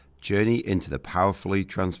Journey into the powerfully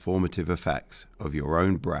transformative effects of your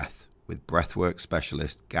own breath with breathwork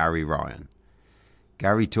specialist Gary Ryan.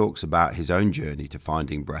 Gary talks about his own journey to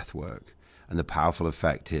finding breathwork and the powerful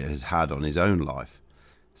effect it has had on his own life.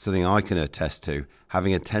 Something I can attest to,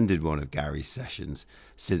 having attended one of Gary's sessions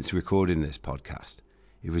since recording this podcast.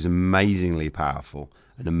 It was amazingly powerful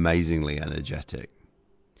and amazingly energetic.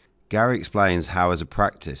 Gary explains how, as a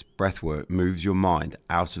practice, breathwork moves your mind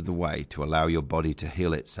out of the way to allow your body to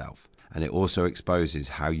heal itself, and it also exposes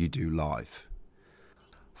how you do life.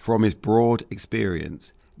 From his broad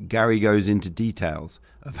experience, Gary goes into details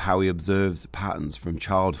of how he observes patterns from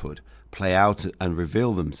childhood play out and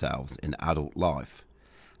reveal themselves in adult life,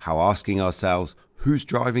 how asking ourselves who's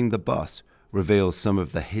driving the bus reveals some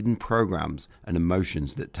of the hidden programs and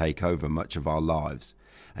emotions that take over much of our lives,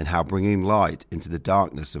 and how bringing light into the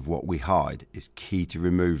darkness of what we hide is key to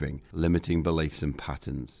removing limiting beliefs and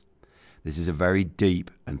patterns. This is a very deep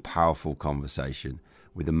and powerful conversation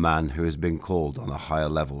with a man who has been called on a higher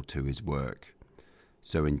level to his work.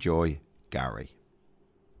 So enjoy Gary.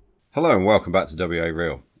 Hello and welcome back to WA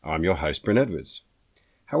Real. I'm your host, Bryn Edwards.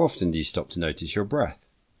 How often do you stop to notice your breath?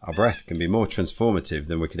 Our breath can be more transformative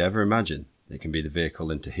than we could ever imagine. It can be the vehicle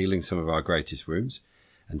into healing some of our greatest wounds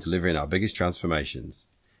and delivering our biggest transformations.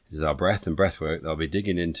 This is our breath and breathwork that I'll be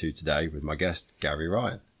digging into today with my guest, Gary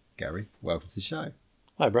Ryan. Gary, welcome to the show.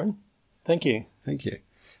 Hi, Bryn. Thank you. Thank you.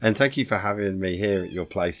 And thank you for having me here at your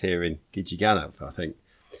place here in Gidgegannup. I think,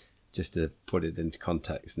 just to put it into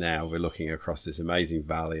context now, we're looking across this amazing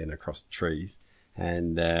valley and across trees.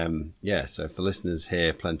 And so for listeners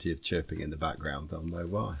here, plenty of chirping in the background, they'll know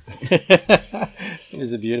why. It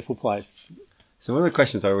is a beautiful place. So one of the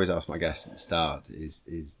questions I always ask my guests at the start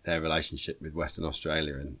is their relationship with Western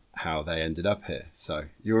Australia and how they ended up here. So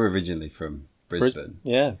you're originally from Brisbane.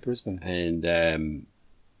 Brisbane. And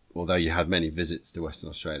although you had many visits to Western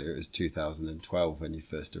Australia, it was 2012 when you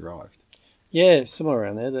first arrived. Yeah, somewhere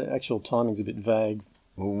around there. The actual timing's a bit vague.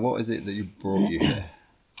 Well, what is it that brought you here?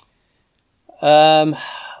 I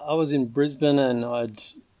was in Brisbane and I'd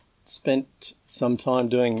spent some time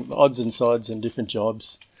doing odds and sods and different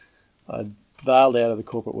jobs. I'd bailed out of the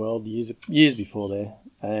corporate world years before there,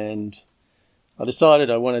 and I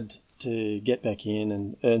decided I wanted to get back in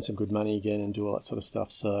and earn some good money again and do all that sort of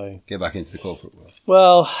stuff. So get back into the corporate world.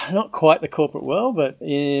 Well, not quite the corporate world, but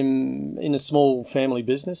in a small family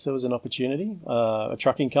business, there was an opportunity, a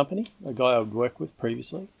trucking company, a guy I would worked with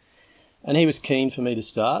previously, and he was keen for me to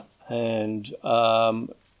start, and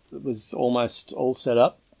it was almost all set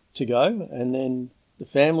up to go, and then the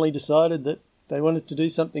family decided that they wanted to do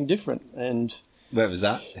something different. And where was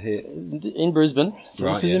that? Here in Brisbane. So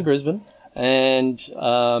right, this is in Brisbane. And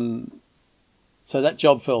so that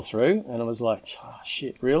job fell through, and I was like, oh,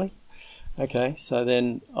 shit, really? Okay. So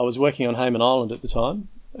then I was working on Hayman Island at the time,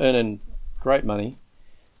 earning great money,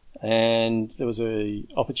 and there was a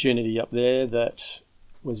opportunity up there that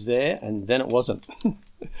was there, and then it wasn't.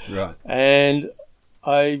 Right. And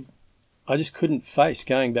I just couldn't face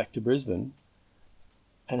going back to Brisbane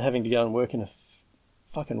and having to go and work in a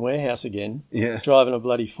fucking warehouse again, driving a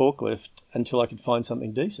bloody forklift until I could find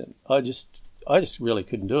something decent. I just really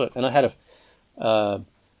couldn't do it. And I had a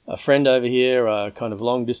friend over here, a kind of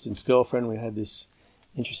long distance girlfriend. We had this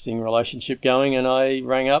interesting relationship going, and I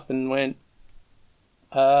rang up and went,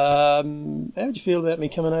 how would you feel about me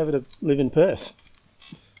coming over to live in Perth?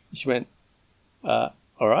 She went, all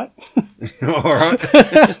right. All right.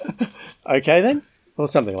 Okay then, or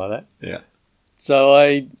something like that. Yeah. So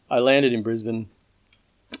I landed in Brisbane.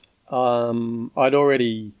 I'd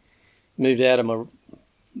already moved out of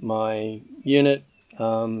my unit.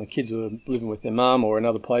 The kids were living with their mum or in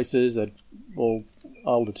other places. They're all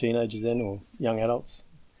older teenagers then, or young adults.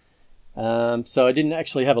 So I didn't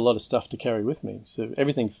actually have a lot of stuff to carry with me. So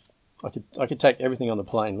everything, I could take everything on the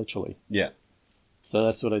plane, literally. Yeah. So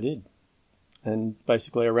that's what I did. And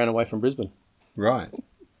basically I ran away from Brisbane. Right.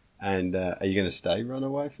 And are you going to run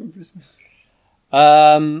away from Brisbane?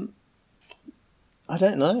 I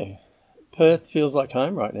don't know. Perth feels like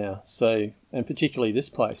home right now. So, and particularly this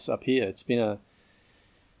place up here. It's been a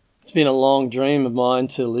long dream of mine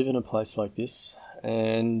to live in a place like this,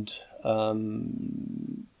 and I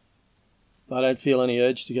don't feel any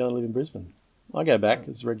urge to go and live in Brisbane. I go back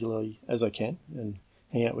as regularly as I can and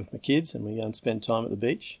hang out with my kids, and we go and spend time at the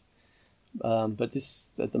beach. But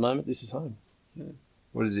at the moment, this is home. Yeah.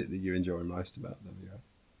 What is it that you enjoy most about WA?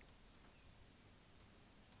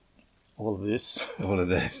 All of this. All of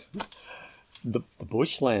this. The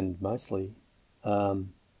bushland, mostly. I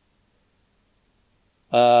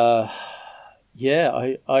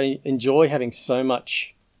enjoy having so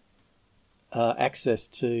much access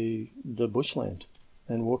to the bushland.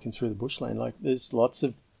 and walking through the bushland. Like there's lots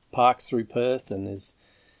of parks through Perth, and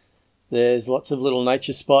there's lots of little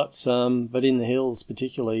nature spots, but in the hills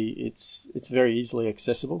particularly, it's very easily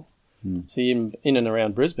accessible. So in and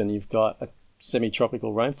around Brisbane, you've got a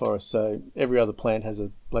semi-tropical rainforest, so every other plant has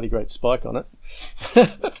a bloody great spike on it,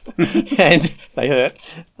 and they hurt.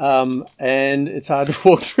 And it's hard to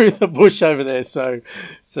walk through the bush over there. So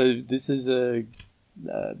this is a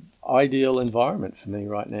ideal environment for me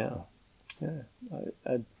right now. Yeah,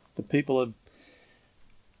 the people have.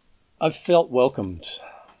 I've felt welcomed.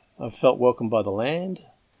 I've felt welcomed by the land,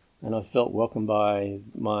 and I've felt welcomed by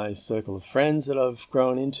my circle of friends that I've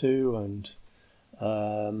grown into, and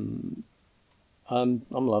I'm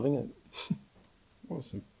loving it.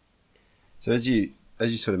 Awesome. So as you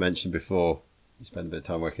sort of mentioned before, you spend a bit of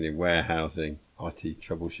time working in warehousing, IT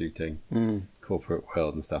troubleshooting, corporate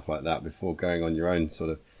world and stuff like that before going on your own sort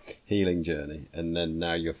of healing journey, and then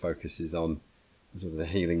now your focus is on sort of the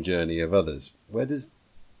healing journey of others. Where does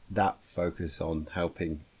that focus on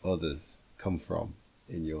helping others come from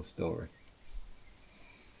in your story?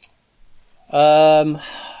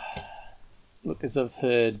 Look, as I've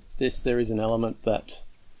heard this, there is an element that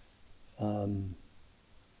I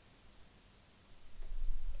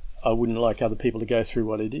wouldn't like other people to go through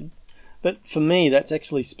what I did. But for me, that's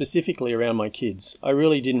actually specifically around my kids. I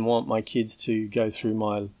really didn't want my kids to go through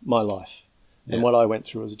my life and what I went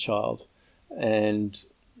through as a child. And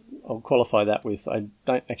I'll qualify that with I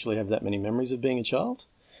don't actually have that many memories of being a child.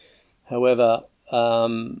 However,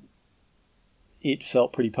 it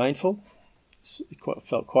felt pretty painful. It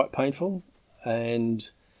felt quite painful. And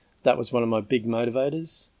that was one of my big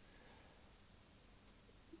motivators.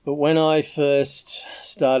 But when I first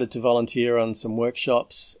started to volunteer on some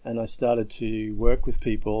workshops and I started to work with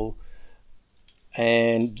people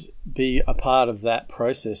and be a part of that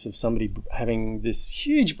process of somebody having this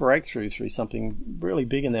huge breakthrough through something really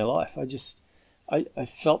big in their life, I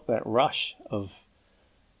felt that rush of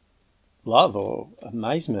love or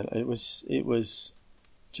amazement. It was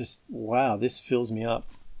just, wow, this fills me up.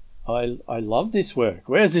 I love this work.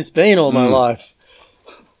 Where's this been all my life?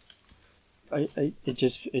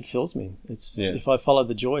 It fills me. If I follow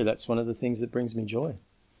the joy, that's one of the things that brings me joy.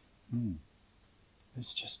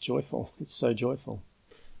 It's just joyful. It's so joyful.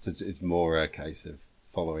 So it's more a case of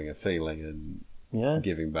following a feeling and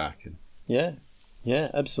giving back. And yeah,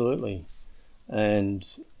 absolutely. And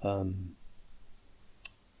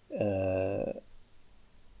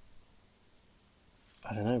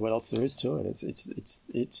I don't know what else there is to it.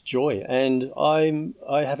 It's joy, and I do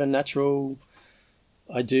have a natural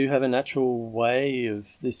way of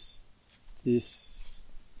this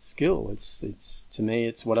skill. It's to me,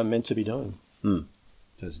 it's what I'm meant to be doing. So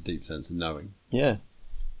it's a deep sense of knowing. Yeah.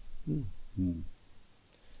 And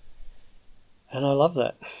I love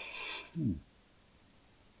that.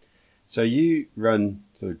 So you run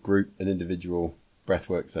sort of group and individual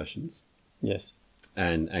breathwork sessions. Yes.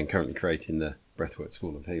 And currently creating the Breathwork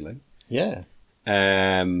School of Healing. Yeah.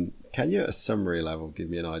 Can you at a summary level give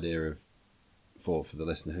me an idea of, for the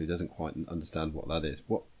listener who doesn't quite understand what that is,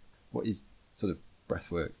 what is sort of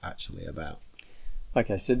breathwork actually about?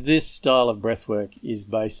 Okay, so this style of breathwork is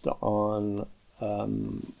based on,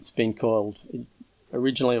 it's been called,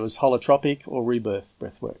 originally it was holotropic or rebirth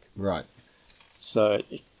breathwork. Right. So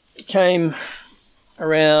it came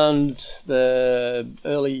around the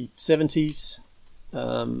early 70s.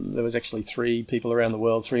 There was actually three men around the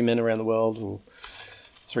world, or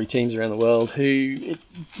three teams around the world who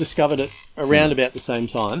discovered it around about the same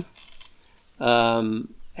time.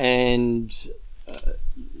 And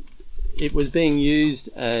it was being used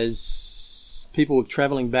as people were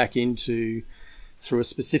travelling back through a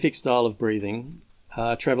specific style of breathing,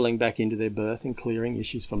 travelling back into their birth and clearing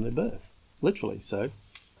issues from their birth. Literally, so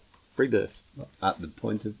rebirth. At the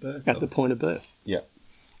point of birth? At the point of birth. Yeah.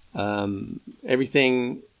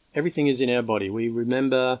 Everything is in our body. We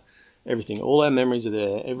remember everything. All our memories are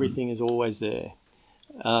there. Everything is always there.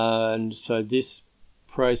 And so this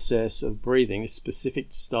process of breathing, a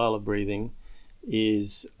specific style of breathing,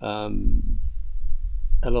 is it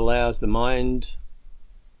allows the mind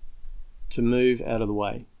to move out of the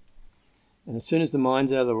way. And as soon as the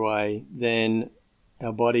mind's out of the way, then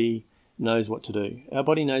our body knows what to do. Our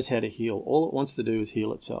body knows how to heal. All it wants to do is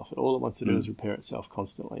heal itself. All it wants to do is repair itself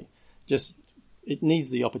constantly. Just, it needs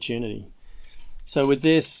the opportunity. So with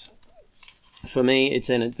this, for me,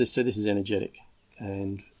 this is energetic.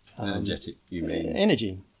 And energetic, you mean?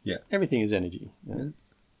 Energy. Yeah. Everything is energy. Yeah.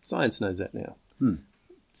 Science knows that now.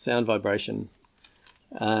 Sound, vibration.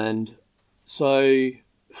 And so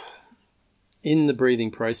in the breathing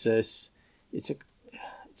process, it's a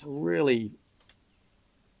really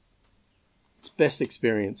It's best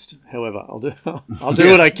experienced. However, I'll do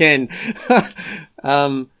what I can.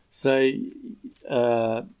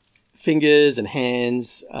 Fingers and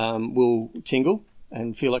hands will tingle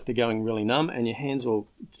and feel like they're going really numb, and your hands will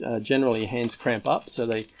generally cramp up, so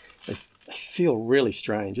they feel really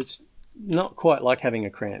strange. It's not quite like having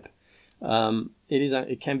a cramp.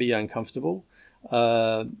 It can be uncomfortable.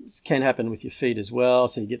 It can happen with your feet as well.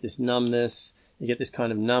 So you get this numbness. You get this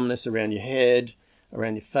kind of numbness around your head,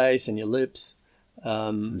 around your face and your lips.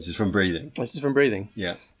 This is from breathing. This is from breathing.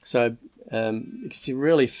 Yeah. So because you're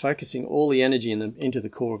really focusing all the energy into the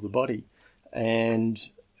core of the body, and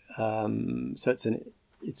so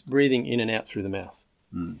it's breathing in and out through the mouth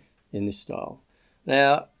in this style.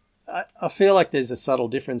 Now, I feel like there's a subtle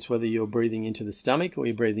difference whether you're breathing into the stomach or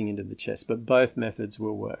you're breathing into the chest, but both methods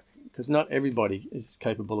will work, because not everybody is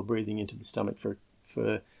capable of breathing into the stomach for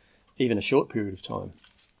even a short period of time.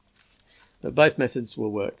 But both methods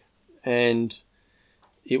will work, and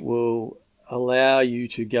it will allow you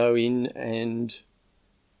to go in and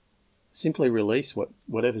simply release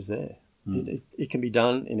whatever's there. It can be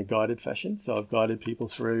done in a guided fashion. So I've guided people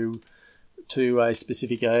through to a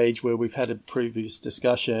specific age where we've had a previous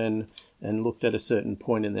discussion and looked at a certain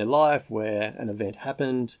point in their life where an event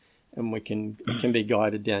happened, and it can be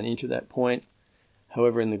guided down into that point.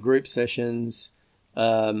 However, in the group sessions,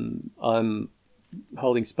 I'm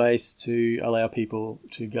holding space to allow people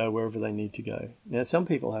to go wherever they need to go. Now, some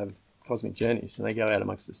people have cosmic journeys, and they go out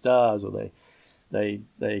amongst the stars, or they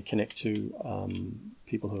connect to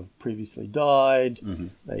people who have previously died. Mm-hmm.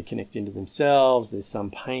 They connect into themselves. There's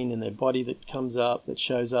some pain in their body that comes up, that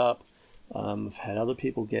shows up. I've had other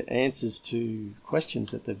people get answers to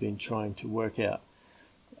questions that they've been trying to work out.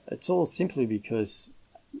 It's all simply because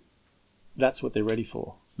that's what they're ready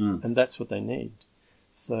for, and that's what they need.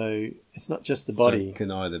 So it's not just the body. So it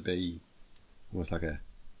can either be almost like a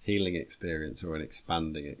healing experience or an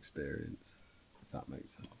expanding experience, if that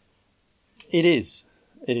makes sense. It is,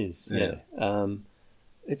 yeah.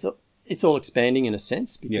 It's all expanding in a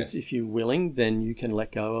sense, because if you're willing, then you can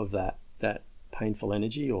let go of that painful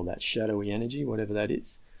energy or that shadowy energy, whatever that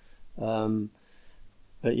is.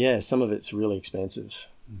 But yeah, some of it's really expansive.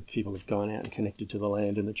 People have gone out and connected to the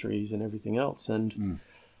land and the trees and everything else, and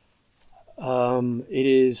it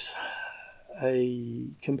is a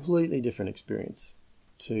completely different experience.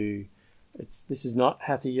 This is not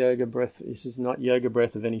hatha yoga breath. This is not yoga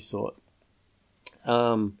breath of any sort.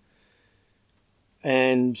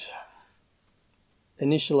 And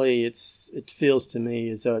initially, it feels to me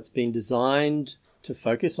as though it's been designed to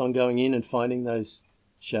focus on going in and finding those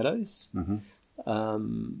shadows. Mm-hmm.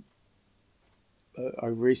 I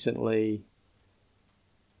recently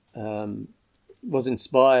was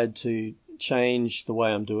inspired to change the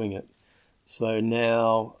way I'm doing it. So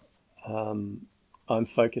now I'm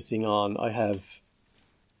focusing on, I have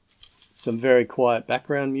some very quiet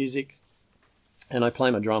background music, and I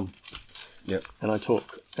play my drum. Yep. And I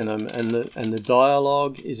talk, and the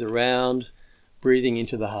dialogue is around breathing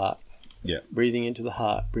into the heart. Yeah. Breathing into the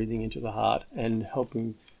heart, and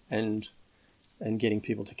helping and getting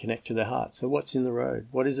people to connect to their heart. So what's in the road?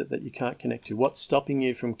 What is it that you can't connect to? What's stopping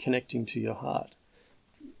you from connecting to your heart?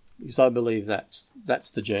 Because I believe that's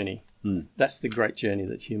the journey. That's the great journey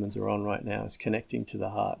that humans are on right now, is connecting to the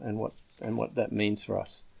heart and what that means for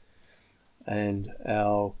us. And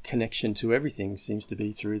our connection to everything seems to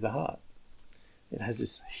be through the heart. It has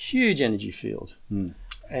this huge energy field.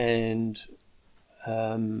 And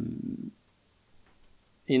in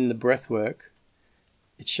the breath work,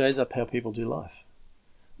 it shows up how people do life.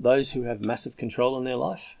 Those who have massive control in their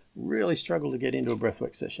life really struggle to get into a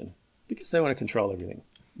breathwork session because they want to control everything.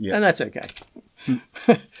 Yeah. And that's okay.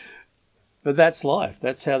 But that's life.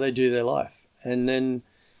 That's how they do their life. And then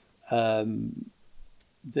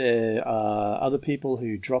there are other people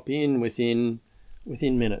who drop in within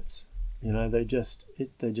minutes. You know,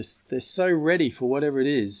 they're so ready for whatever it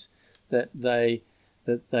is that they've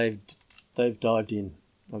dived in.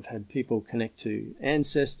 I've had people connect to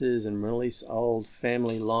ancestors and release old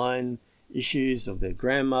family line issues of their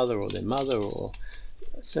grandmother or their mother or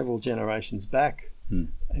several generations back,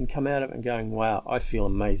 and come out of it and going, wow, I feel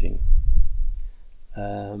amazing.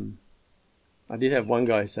 I did have one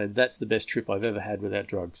guy say, that's the best trip I've ever had without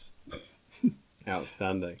drugs.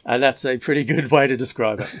 Outstanding. And that's a pretty good way to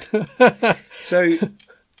describe it. So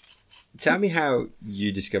tell me how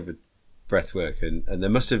you discovered breathwork, and there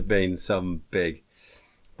must have been some big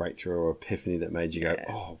breakthrough or epiphany that made you go,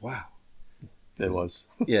 oh, wow. There was.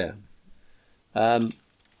 Yeah.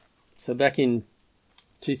 So back in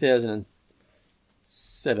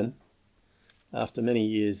 2007, after many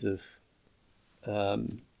years of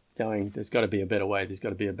going going, there's got to be a better way. There's got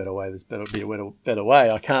to be a better way. There's got to be a better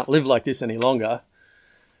way. I can't live like this any longer.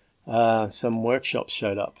 Some workshops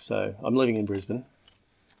showed up. So I'm living in Brisbane,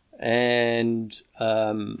 and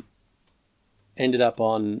ended up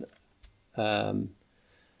on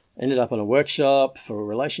a workshop for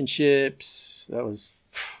relationships. That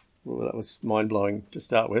was mind-blowing to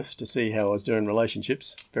start with, to see how I was doing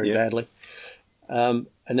relationships very badly. And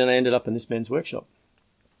then I ended up in this men's workshop.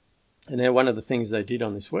 And then one of the things they did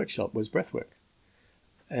on this workshop was breathwork.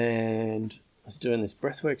 And I was doing this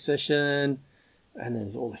breathwork session, and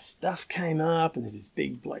there's all this stuff came up, and there's this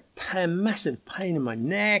big, massive pain in my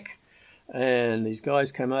neck. And these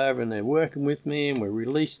guys came over and they're working with me, and we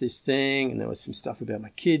released this thing, and there was some stuff about my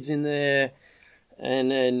kids in there.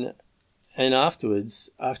 And afterwards,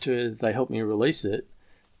 after they helped me release it,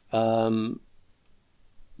 so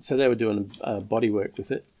they were doing body work with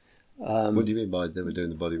it. What do you mean by they were doing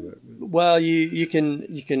the body work? Well, you can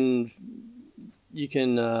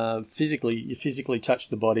physically touch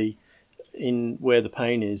the body in where the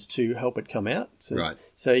pain is to help it come out. So, right.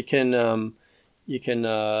 So you can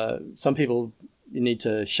some people, you need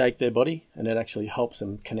to shake their body, and it actually helps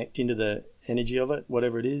them connect into the energy of it,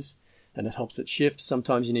 whatever it is, and it helps it shift.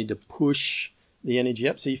 Sometimes you need to push the energy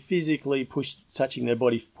up, so you physically touching their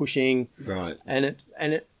body, pushing, right, and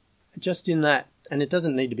it just in that, and it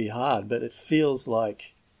doesn't need to be hard, but it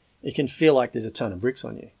can feel like there's a ton of bricks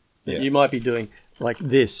on you. Yeah. You might be doing like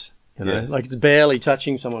this, like it's barely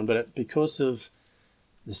touching someone, but because of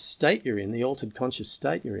the state you're in, the altered conscious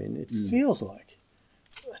state you're in, it feels like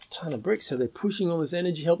a ton of bricks. So they're pushing all this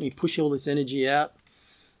energy, help me push all this energy out.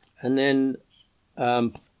 And then,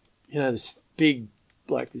 this big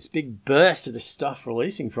burst of this stuff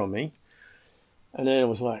releasing from me. And then it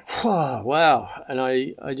was like, whoa, wow. And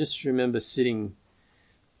I just remember sitting,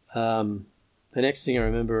 the next thing I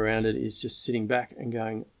remember around it is just sitting back and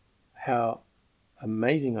going, how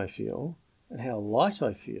amazing I feel, and how light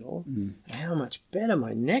I feel, and how much better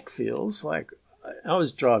my neck feels. Like, I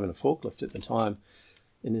was driving a forklift at the time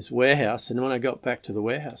in this warehouse, and when I got back to the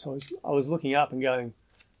warehouse, I was looking up and going,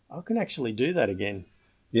 I can actually do that again.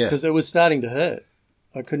 Yeah. Because it was starting to hurt.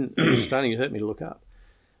 It was starting to hurt me to look up.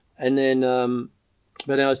 And then,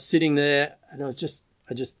 but I was sitting there, and I just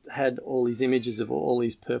had all these images of all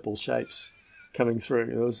these purple shapes coming through.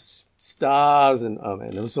 There was stars, and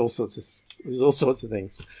there was all sorts of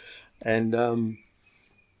things. And it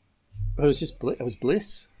was just it was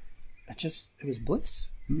bliss. It was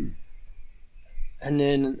bliss. And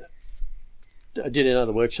then I did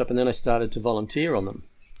another workshop, and then I started to volunteer on them.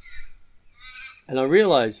 And I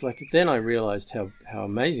realized how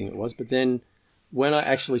amazing it was. But then when I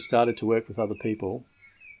actually started to work with other people,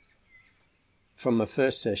 from my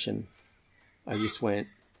first session, I just went,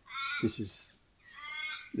 this is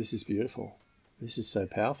beautiful. This is so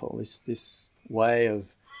powerful. This way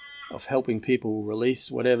of helping people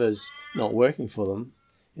release whatever's not working for them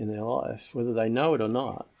in their life, whether they know it or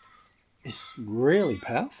not, is really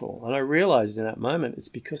powerful. And I realized in that moment, it's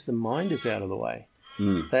because the mind is out of the way.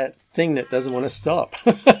 That thing that doesn't want to stop.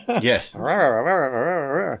 Yes.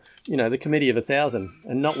 The committee of 1,000,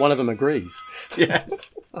 and not one of them agrees. Yes.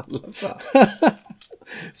 I love that.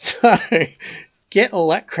 So get all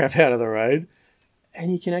that crap out of the road,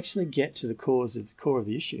 and you can actually get to the core of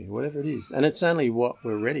the issue, whatever it is. And it's only what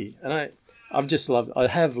we're ready. And I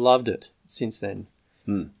have loved it since then.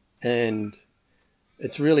 And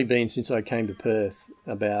it's really been since I came to Perth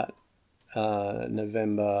about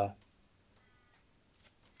November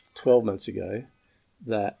 12 months ago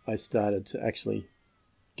that I started to actually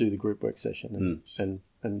do the group work session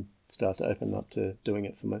and start to open up to doing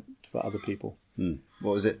it for other people.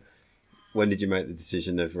 What was it? When did you make the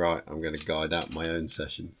decision of, right, I'm going to guide out my own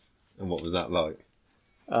sessions? And what was that like?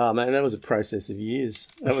 Oh, man, that was a process of years.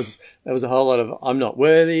 That was a whole lot of, I'm not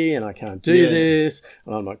worthy, and I can't do this,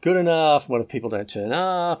 and I'm not good enough. What if people don't turn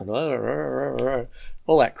up? And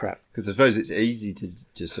all that crap. Because I suppose it's easy to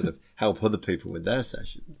just sort of help other people with their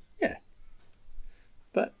sessions. Yeah.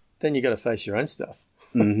 But then you got to face your own stuff.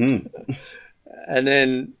 Mm-hmm. And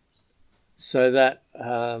then, so that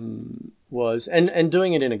was, and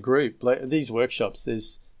doing it in a group, like these workshops,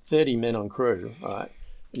 there's 30 men on crew, right?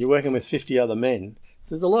 You're working with 50 other men.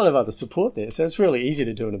 So there's a lot of other support there. So it's really easy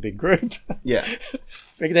to do in a big group. Yeah.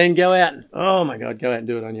 But then go out and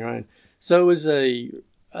do it on your own. So it was a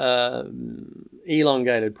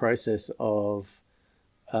elongated process of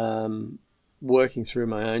working through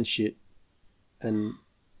my own shit and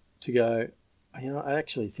to go, I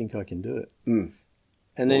actually think I can do it.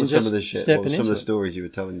 And then some of the shit? What were some of the stories you were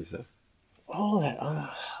telling yourself? All of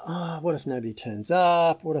that. What if nobody turns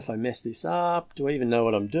up? What if I mess this up? Do I even know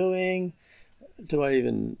what I'm doing? Do I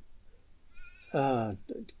even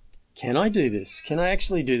can I do this? Can I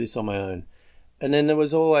actually do this on my own? And then there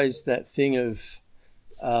was always that thing of,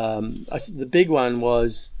 the big one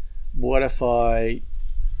was, what if I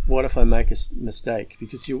make a mistake?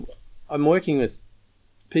 Because I'm working with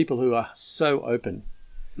people who are so open.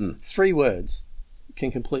 3 words can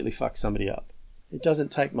completely fuck somebody up. It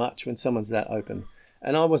doesn't take much when someone's that open.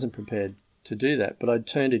 And I wasn't prepared to do that, but I'd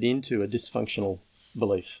turned it into a dysfunctional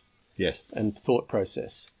belief. Yes. And thought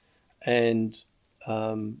process. And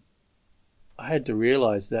I had to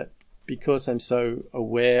realize that because I'm so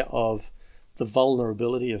aware of the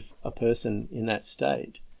vulnerability of a person in that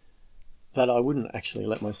state, that I wouldn't actually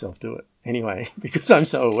let myself do it anyway, because I'm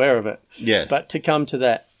so aware of it. Yes. But to come to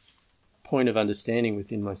that point of understanding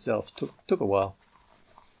within myself took a while.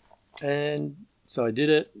 And so I did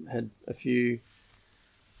it, had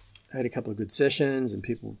a couple of good sessions, and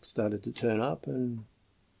people started to turn up, and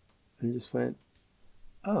just went,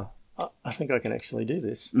 oh, I think I can actually do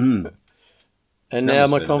this. And now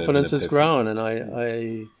my confidence has grown, and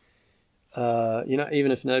I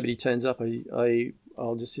even if nobody turns up,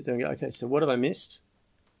 I'll just sit there and go, okay, so what have I missed?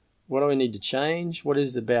 What do I need to change? What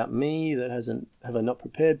is it about me that have I not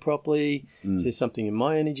prepared properly? Is there something in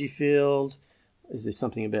my energy field? Is there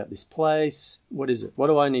something about this place? What is it? What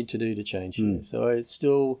do I need to do to change here? So it's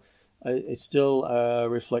still a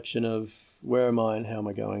reflection of where am I and how am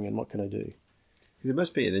I going and what can I do? It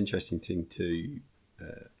must be an interesting thing to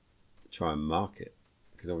try and market,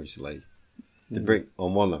 because obviously to bring,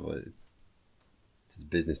 on one level, it's a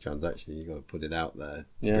business transaction. You've got to put it out there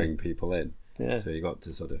to bring people in. Yeah. So you've got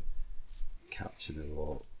to sort of capture them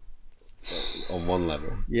all on one level.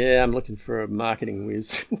 Yeah, I'm looking for a marketing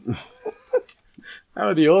whiz. That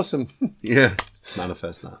would be awesome. Yeah,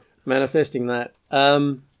 manifest that. Manifesting that.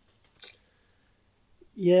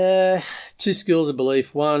 Yeah, 2 schools of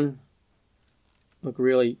belief. One, look,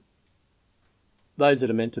 really, those that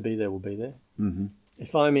are meant to be there will be there. Mm-hmm.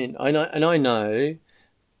 If I'm in, I know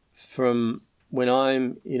from when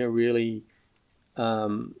I'm in a really,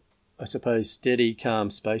 I suppose, steady,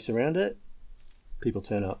 calm space around it, people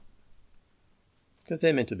turn up because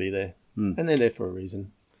they're meant to be there, and they're there for a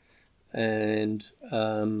reason. And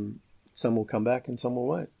some will come back, and some will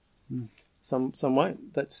won't. Some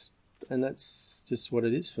won't. That's just what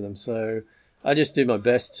it is for them. So I just do my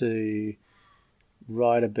best to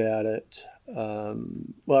write about it.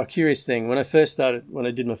 Well, a curious thing, when I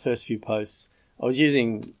did my first few posts, I was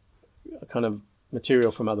using a kind of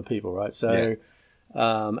material from other people, right? So,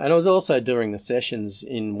 and I was also doing the sessions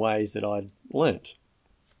in ways that I'd learnt.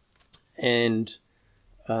 And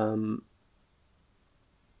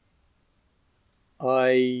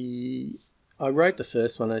I wrote the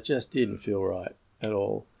first one. It just didn't feel right at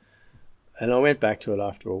all. And I went back to it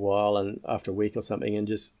after a while, and after a week or something, and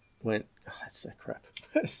just went, oh, that's so crap.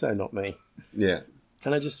 That's so not me. Yeah.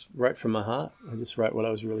 And I just wrote from my heart. I just wrote what I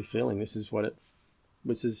was really feeling. This is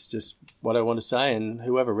just what I want to say, and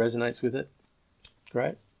whoever resonates with it,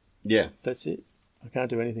 great. Yeah. That's it. I can't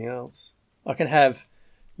do anything else. I can have,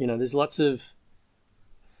 there's lots of,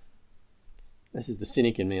 this is the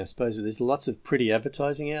cynic in me, I suppose, but there's lots of pretty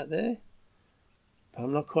advertising out there, but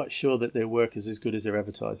I'm not quite sure that their work is as good as their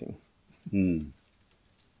advertising.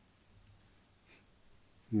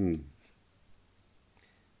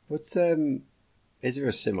 What's is there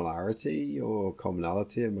a similarity or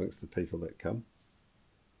commonality amongst the people that come?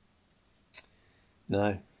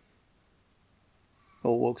 No.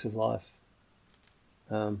 All walks of life.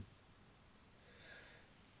 All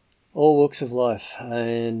walks of life,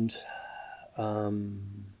 and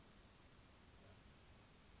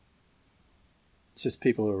it's just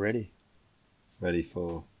people who are ready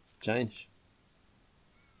for change,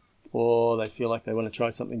 or they feel like they want to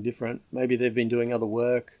try something different. Maybe they've been doing other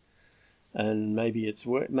work, and maybe it's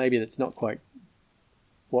not quite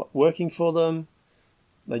working for them.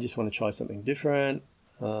 They just want to try something different.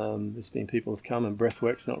 There's been people who've come and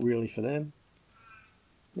breathwork's not really for them.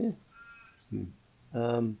 Yeah.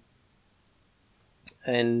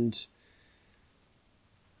 And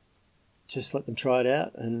just let them try it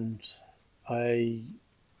out, and I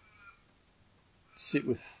sit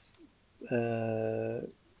with.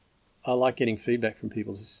 I like getting feedback from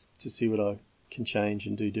people to see what I can change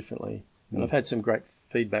and do differently. And I've had some great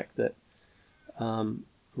feedback that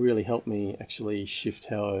really helped me actually shift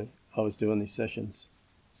how I was doing these sessions.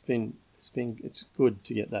 It's good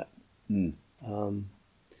to get that.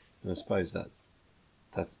 I suppose that's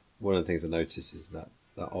one of the things I notice is that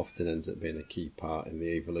often ends up being a key part in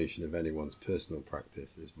the evolution of anyone's personal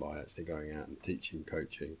practice, is by actually going out and teaching,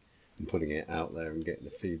 coaching, and putting it out there and getting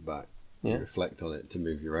the feedback. Yeah. And reflect on it to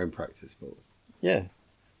move your own practice forward. Yeah.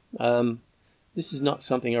 this is not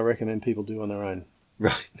something I recommend people do on their own.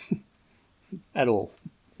 Right. At all.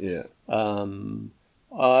 Yeah.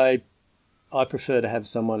 I prefer to have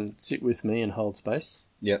someone sit with me and hold space.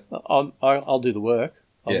 Yep. I'll do the work.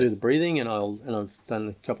 I'll Yes. do the breathing, and I've done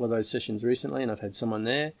a couple of those sessions recently, and I've had someone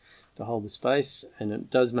there to hold the space, and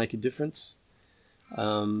it does make a difference.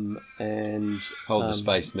 And Hold the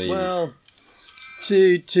space means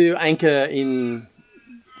to anchor in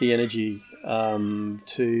the energy.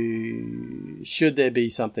 Should there be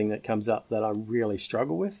something that comes up that I really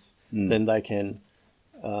struggle with, then they can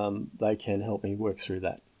help me work through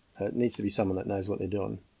that. It needs to be someone that knows what they're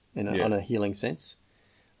doing on a healing sense.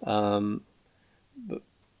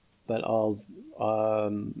 But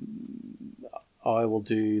I will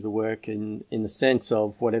do the work in the sense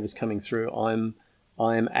of whatever's coming through.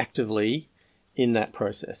 I am actively in that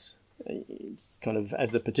process, it's kind of as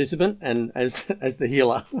the participant and as the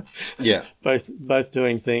healer. Yeah, both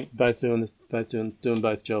doing both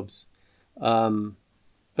jobs.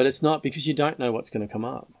 But it's not because you don't know what's going to come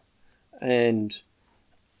up, and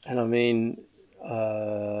I mean,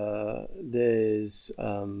 there's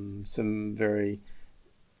some very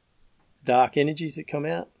dark energies that come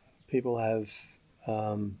out.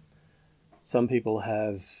 Some people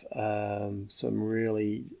have some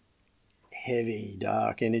really heavy,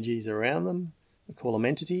 dark energies around them. We call them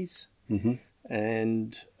entities. mm-hmm.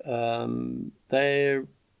 And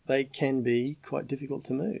they can be quite difficult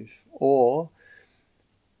to move. Or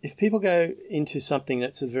if people go into something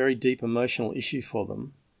that's a very deep emotional issue for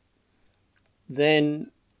them,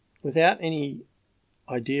 then without any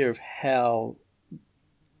idea of how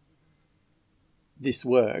this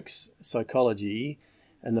works, psychology,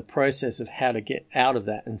 and the process of how to get out of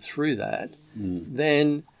that and through that,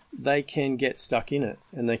 then they can get stuck in it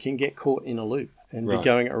and they can get caught in a loop and be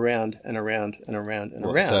going around and around and around and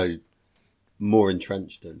around. So more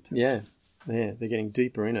entrenched into it. Yeah, they're getting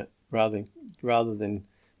deeper in it rather than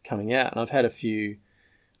coming out. And I've had a few.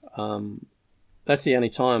 That's the only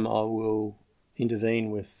time I will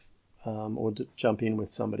intervene with or jump in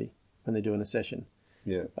with somebody when they're doing a session.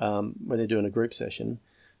 Yeah. When they're doing a group session,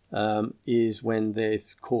 is when they're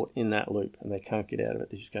caught in that loop and they can't get out of it.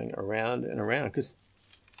 They're just going around and around because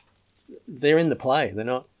they're in the play. They're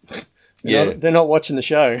not. They're not watching the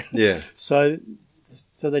show. Yeah. So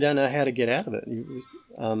they don't know how to get out of it.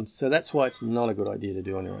 So that's why it's not a good idea to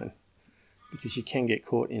do on your own, because you can get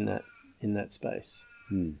caught in that space.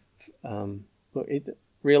 Look,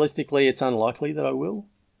 realistically, it's unlikely that I will,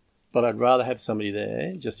 but I'd rather have somebody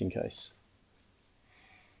there just in case.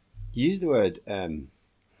 You use the word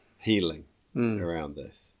healing around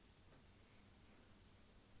this.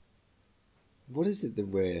 What is it that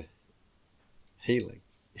we're healing?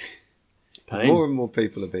 Pain. More and more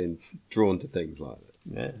people are being drawn to things like that.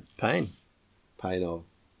 Yeah, pain. Pain of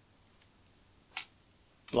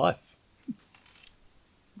Life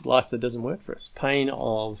that doesn't work for us. Pain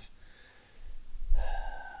of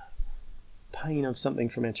something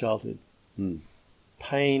from our childhood.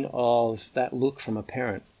 Pain of that look from a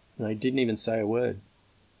parent. They didn't even say a word,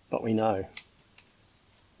 but we know.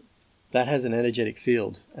 That has an energetic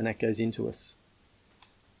field, and that goes into us.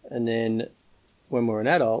 And then when we're an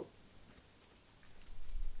adult,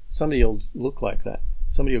 somebody will look like that.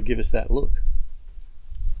 Somebody will give us that look.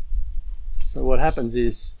 So what happens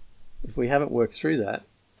is, if we haven't worked through that,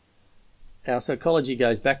 our psychology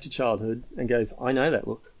goes back to childhood and goes, I know that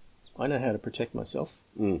look. I know how to protect myself.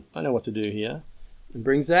 I know what to do here. And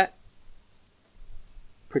brings that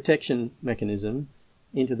protection mechanism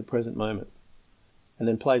into the present moment and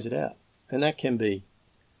then plays it out. And that can be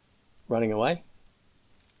running away,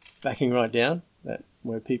 backing right down, that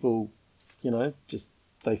where people, just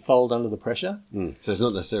they fold under the pressure. So it's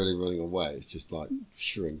not necessarily running away, it's just like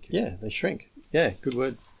shrinking. Yeah, they shrink. Yeah, good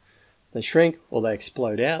word. They shrink, or they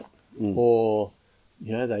explode out, or,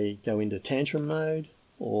 they go into tantrum mode,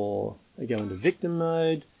 or they go into victim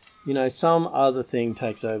mode. Some other thing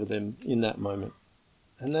takes over them in that moment.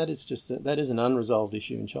 And that is an unresolved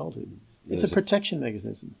issue in childhood. It's a protection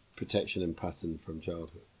mechanism. Protection and pattern from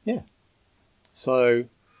childhood. Yeah. So,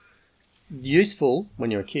 useful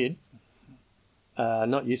when you're a kid,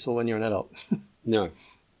 not useful when you're an adult. No.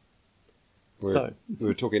 We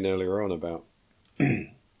were talking earlier on about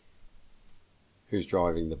who's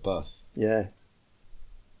driving the bus. Yeah.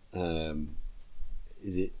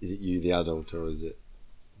 Is it you, the adult, or is it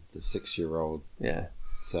the 6-year-old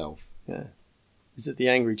self? Yeah. Is it the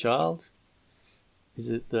angry child? Is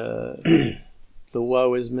it the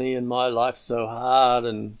woe is me and my life's so hard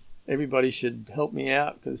and everybody should help me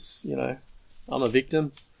out because, I'm a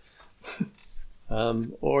victim?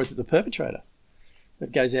 Or is it the perpetrator?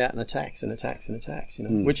 that goes out and attacks,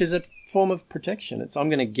 which is a form of protection. It's I'm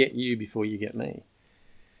going to get you before you get me,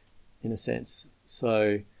 in a sense.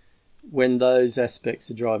 So when those aspects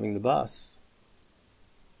are driving the bus,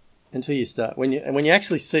 until you start, when you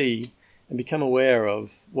actually see and become aware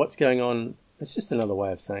of what's going on, it's just another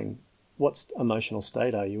way of saying, what emotional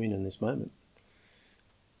state are you in this moment?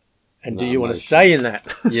 And do you want to stay in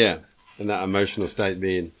that? Yeah. And that emotional state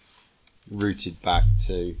being rooted back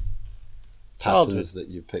to patterns that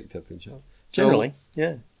you picked up in childhood. Generally,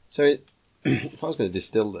 yeah. So if I was going to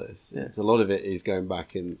distill this, a lot of it is going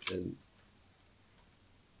back and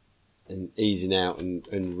easing out and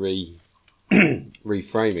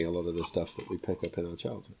reframing a lot of the stuff that we pick up in our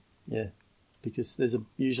childhood. Yeah, because there's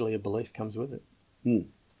usually a belief comes with it.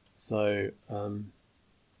 So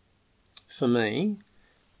for me,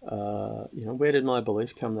 where did my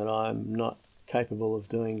belief come that I'm not capable of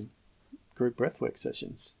doing group breathwork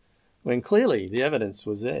sessions? When clearly the evidence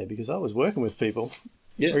was there, because I was working with people,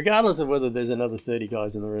 regardless of whether there's another 30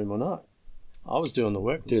 guys in the room or not. I was doing the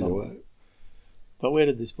work with someone. But where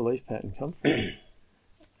did this belief pattern come from?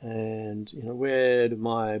 And, where did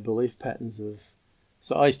my belief patterns of...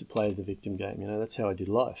 So I used to play the victim game, that's how I did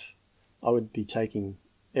life. I would be taking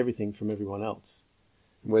everything from everyone else.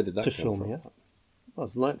 Where did that to come fill from? me up. I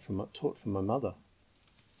was taught from my mother.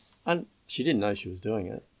 And she didn't know she was doing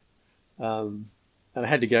it. And I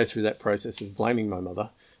had to go through that process of blaming my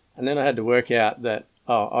mother. And then I had to work out that,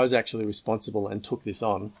 I was actually responsible and took this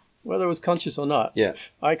on. Whether it was conscious or not,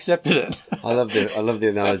 I accepted it. I love the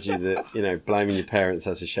analogy that, blaming your parents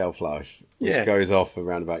has a shelf life, which goes off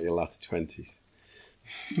around about your latter 20s.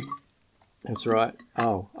 That's right.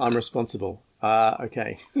 Oh, I'm responsible.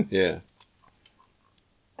 Okay. Yeah.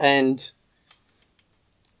 And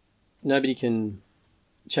nobody can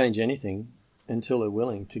change anything until they're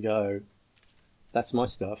willing to go, that's my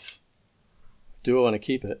stuff. Do I want to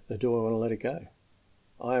keep it or do I want to let it go?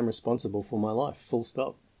 I am responsible for my life, full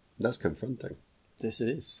stop. That's confronting. Yes, it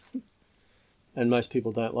is. And most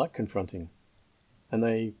people don't like confronting. And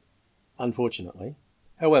they, unfortunately.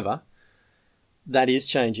 However, that is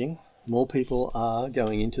changing. More people are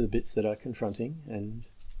going into the bits that are confronting and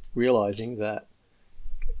realising that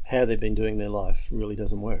how they've been doing their life really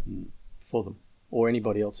doesn't work for them or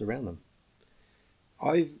anybody else around them.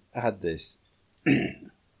 I've had this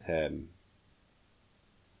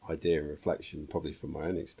idea and reflection, probably from my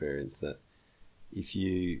own experience, that if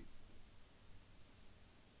you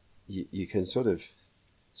can sort of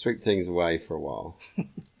sweep things away for a while.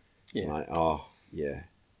 Like,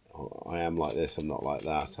 I am like this, I'm not like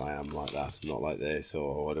that. I am like that, I'm not like this.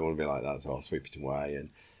 Or I don't want to be like that, so I'll sweep it away. And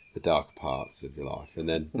the darker parts of your life. And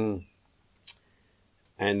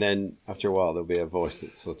then after a while, there'll be a voice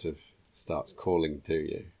that sort of starts calling to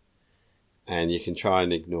you. And you can try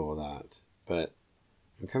and ignore that. But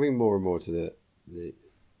I'm coming more and more to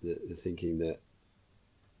the thinking that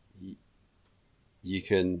you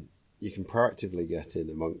can proactively get in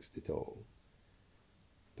amongst it all,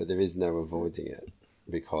 but there is no avoiding it,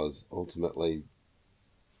 because ultimately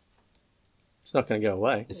it's not going to go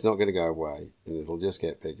away. It's not going to go away, and it'll just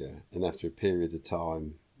get bigger. And after a period of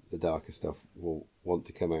time, the darker stuff will want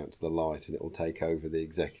to come out to the light, and it will take over the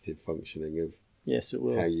executive functioning of it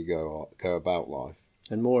will. How you go about life.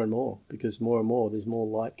 And more, because more and more, there's more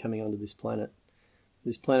light coming onto this planet.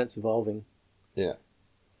 This planet's evolving. Yeah.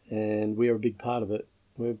 And we are a big part of it.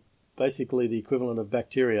 We're basically the equivalent of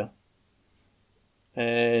bacteria.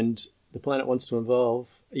 And the planet wants to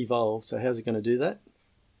evolve. So how's it going to do that?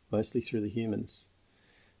 Mostly through the humans.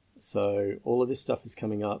 So all of this stuff is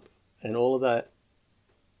coming up, and all of that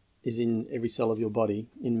is in every cell of your body,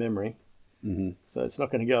 in memory. Mm-hmm. So it's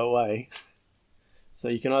not going to go away. So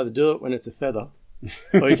you can either do it when it's a feather,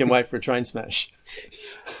 or you can wait for a train smash.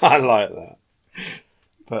 I like that.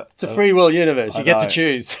 But it's a free will universe. You get to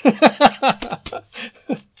choose.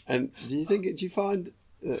 And do you find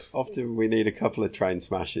that often we need a couple of train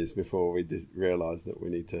smashes before we realise that we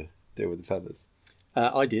need to deal with the feathers?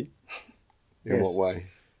 I did. In what way?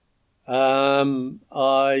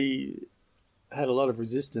 I had a lot of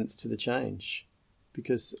resistance to the change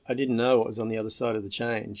because I didn't know what was on the other side of the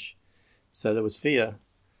change. So there was fear.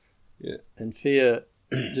 Yeah. And fear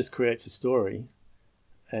just creates a story.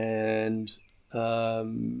 And I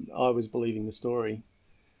was believing the story.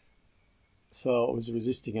 So I was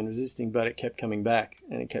resisting, but it kept coming back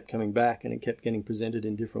and it kept coming back and it kept getting presented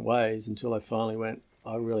in different ways until I finally went,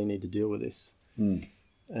 I really need to deal with this. Mm.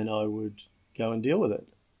 And I would go and deal with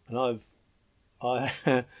it. And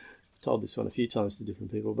I told this one a few times to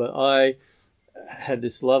different people, but I had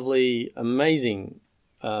this lovely, amazing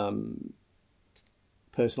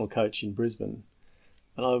personal coach in Brisbane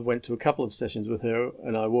And I went to a couple of sessions with her,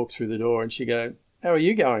 and I walked through the door and she go, "How are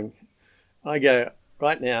you going?" I go,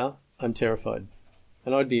 "Right now, I'm terrified."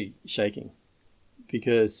 And I'd be shaking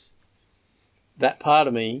because that part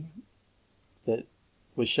of me that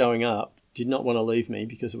was showing up did not want to leave me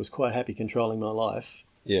because it was quite happy controlling my life.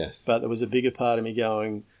 Yes. But there was a bigger part of me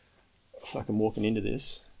going, "Fucking walking into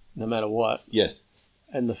this, no matter what." Yes.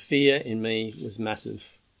 And the fear in me was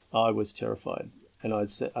massive. I was terrified. And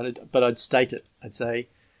I'd state it. I'd say,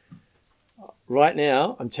 "Right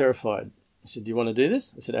now, I'm terrified." I said, "Do you want to do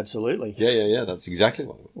this?" I said, "Absolutely." Yeah. That's exactly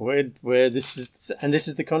what. Where this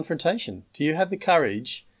is the confrontation. Do you have the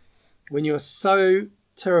courage when you are so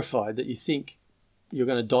terrified that you think you're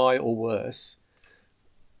going to die or worse,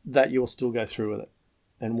 that you'll still go through with it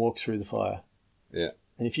and walk through the fire? Yeah.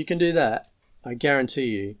 And if you can do that, I guarantee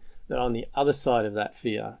you that on the other side of that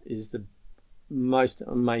fear is the most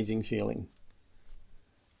amazing feeling.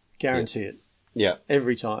 Guarantee it. Yeah.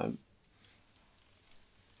 Every time.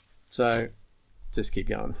 So just keep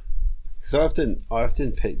going. So I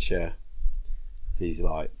often picture these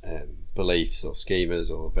like beliefs or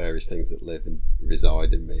schemas or various things that live and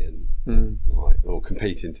reside in me and like or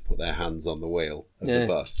competing to put their hands on the wheel of the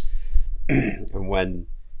bus. And when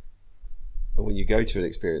you go to an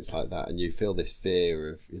experience like that and you feel this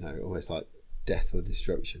fear of, almost like death or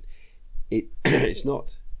destruction, it's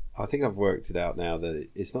not. I think I've worked it out now that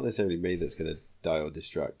it's not necessarily me that's going to die or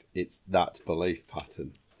destruct. It's that belief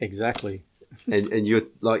pattern. Exactly. and you're,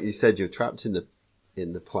 like you said, you're trapped in the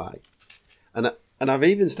play. And I've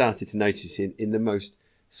even started to notice in the most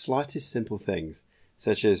slightest simple things,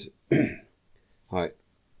 such as, like,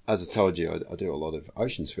 as I told you, I do a lot of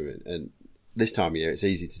ocean swimming, and this time of year it's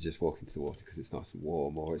easy to just walk into the water because it's nice and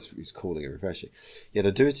warm, or it's cooling and refreshing. Yet I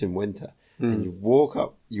do it in winter, and you walk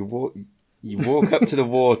up to the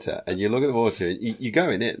water, and you look at the water, and you're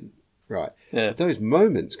going in. Right. Yeah. Those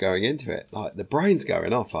moments going into it, like the brain's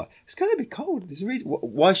going off, like it's going to be cold. There's a reason.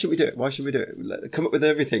 Why should we do it? Why should we do it? Come up with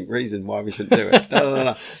reason why we shouldn't do it.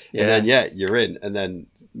 Yeah. And then you're in, and then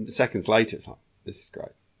seconds later, it's like, this is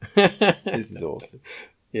great. This is awesome.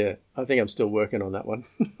 Yeah, I think I'm still working on that one.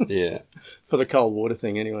 Yeah. For the cold water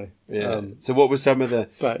thing, anyway. Yeah. So, what were some of the?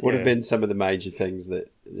 What have been some of the major things that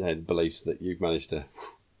the beliefs that you've managed to?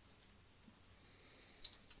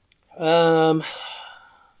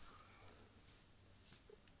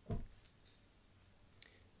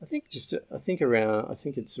 I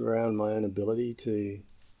think it's around my own ability to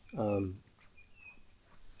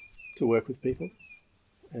work with people,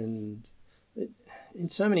 and in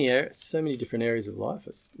so many different areas of life.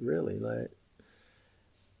 It's really like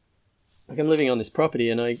I'm living on this property,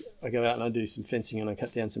 and I go out and I do some fencing, and I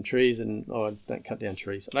cut down some trees, and I don't cut down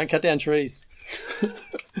trees.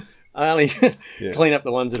 I only clean up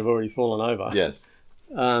the ones that have already fallen over. Yes.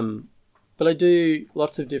 But I do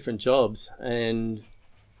lots of different jobs, and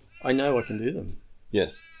I know I can do them.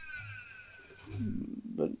 Yes.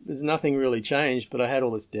 But there's nothing really changed, but I had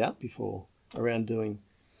all this doubt before around doing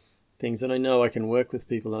things, and I know I can work with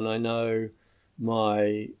people, and I know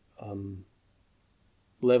my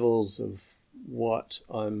levels of what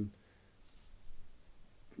I'm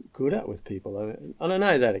good at with people. And I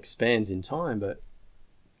know that expands in time, but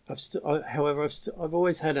I've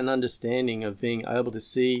always had an understanding of being able to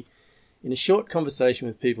see in a short conversation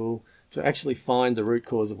with people to actually find the root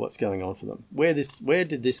cause of what's going on for them. Where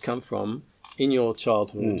did this come from in your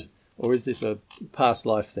childhood? Or is this a past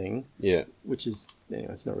life thing? Yeah. Which is,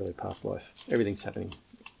 it's not really past life. Everything's happening.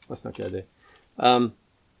 Let's not go there.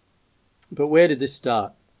 But where did this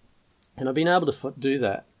start? And I've been able to do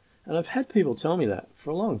that. And I've had people tell me that for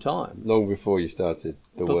a long time. Long before you started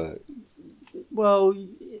the work? Well,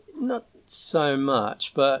 not so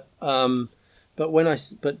much, but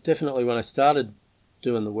definitely when I started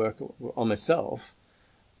doing the work on myself,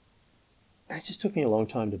 it just took me a long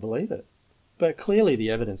time to believe it. But clearly the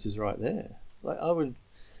evidence is right there. Like I would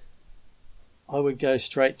go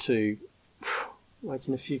straight to, like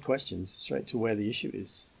in a few questions, straight to where the issue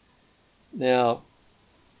is. Now,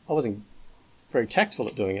 I wasn't very tactful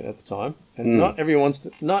at doing it at the time, and not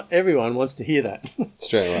everyone wants to hear that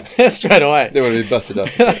straight away. Straight away, they want to be buttered up.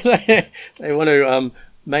 they want to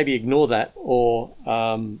maybe ignore that or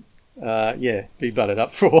be butted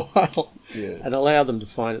up for a while and allow them to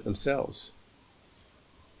find it themselves.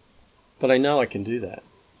 But I know I can do that,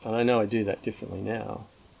 and I know I do that differently now.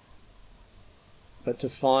 But to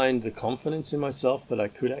find the confidence in myself that I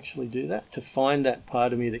could actually do that, to find that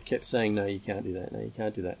part of me that kept saying, no, you can't do that, no, you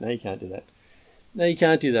can't do that, no, you can't do that, no, you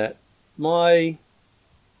can't do that. My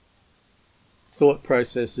thought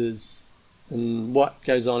processes and what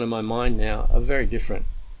goes on in my mind now are very different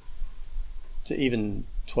to even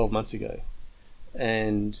 12 months ago.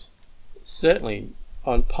 and certainly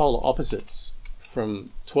on polar opposites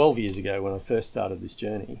from 12 years ago when I first started this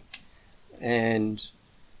journey. And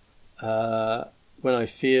when I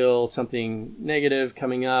feel something negative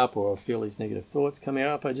coming up, or I feel these negative thoughts coming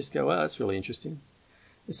up, I just go, wow, that's really interesting.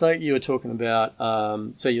 It's like you were talking about,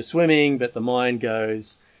 so you're swimming, but the mind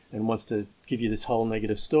goes and wants to give you this whole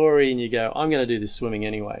negative story, and you go, I'm going to do this swimming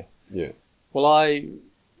anyway. Yeah. Well,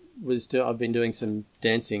 I've been doing some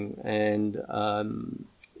dancing and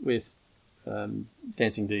with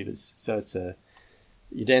Dancing Divas. So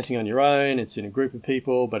you're dancing on your own, it's in a group of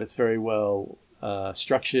people, but it's very well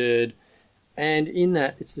structured. And in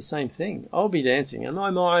that, it's the same thing. I'll be dancing and my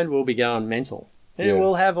mind will be going mental. It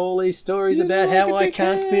will have all these stories about how I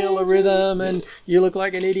can't feel the rhythm, and you look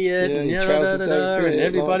like an idiot, and and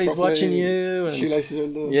everybody's watching you. And, shoelaces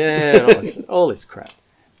undone. Yeah, and all this crap.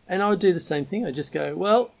 And I would do the same thing. I just go,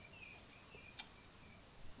 well,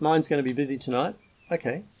 mind's going to be busy tonight.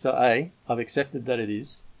 Okay, so I've accepted that it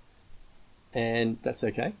is, and that's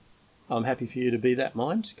okay. I'm happy for you to be that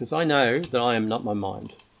mind, because I know that I am not my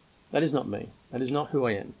mind. That is not me. That is not who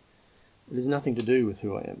I am. It has nothing to do with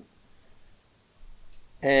who I am.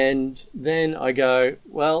 And then I go,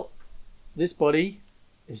 well, this body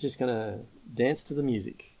is just going to dance to the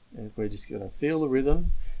music. And we're just going to feel the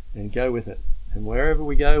rhythm and go with it. And wherever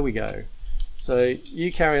we go, we go. So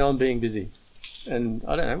you carry on being busy. And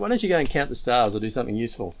I don't know, why don't you go and count the stars or do something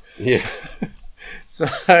useful? Yeah. So,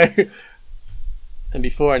 and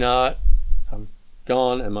before I know it, I'm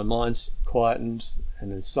gone and my mind's quietened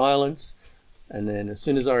and there's silence. And then as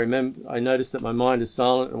soon as I notice that my mind is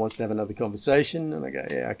silent and wants to have another conversation, and I go,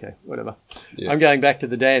 yeah, okay, whatever. Yeah. I'm going back to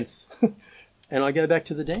the dance. And I go back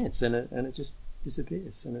to the dance, and it just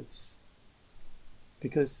disappears. And it's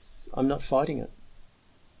because I'm not fighting it.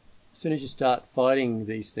 As soon as you start fighting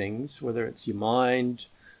these things, whether it's your mind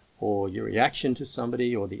or your reaction to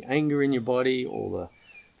somebody or the anger in your body or the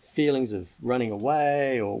feelings of running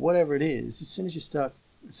away or whatever it is, as soon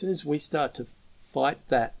as we start to fight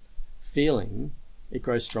that feeling, it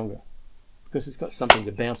grows stronger because it's got something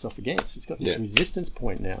to bounce off against. It's got this resistance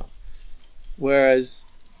point now. Whereas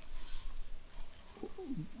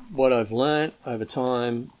what I've learnt over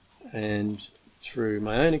time and through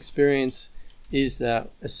my own experience is that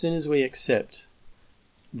as soon as we accept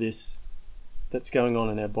this that's going on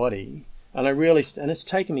in our body, and it's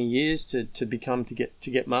taken me years to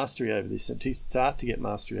get mastery over this and to start to get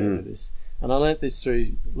mastery over this. And I learnt this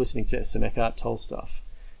through listening to some Eckhart Tolle stuff.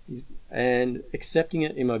 And accepting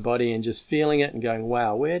it in my body and just feeling it and going,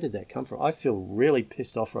 wow, where did that come from? I feel really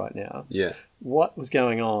pissed off right now. Yeah. What was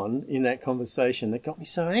going on in that conversation that got me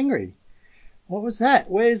so angry? What was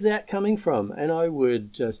that? Where's that coming from? And I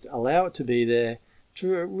would just allow it to be there,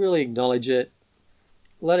 to really acknowledge it,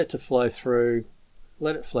 let it flow through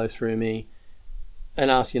me,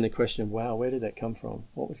 and asking the question, wow, where did that come from?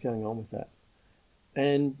 What was going on with that?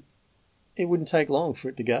 And it wouldn't take long for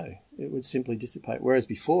it to go. It would simply dissipate. Whereas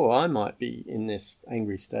before, I might be in this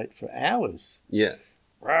angry state for hours. Yeah.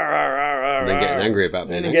 And then getting angry about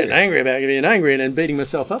being angry. Getting angry about being angry, and then beating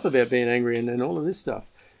myself up about being angry, and all of this stuff.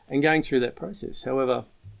 And going through that process. However,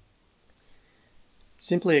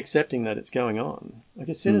 simply accepting that it's going on. Like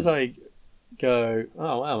as soon as I go,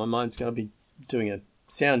 oh, wow, my mind's going to be doing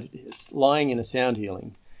lying in a sound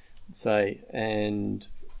healing, say, and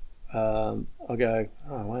I'll go,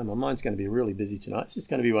 oh, wow, my mind's going to be really busy tonight. It's just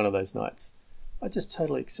going to be one of those nights. I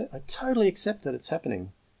totally accept that it's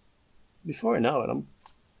happening. Before I know it,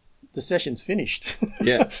 the session's finished.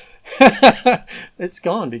 Yeah. It's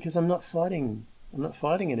gone because I'm not fighting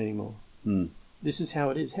it anymore. This is how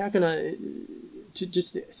it is. How can I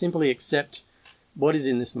just simply accept what is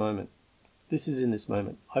in this moment? This is in this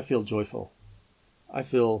moment. I feel joyful. I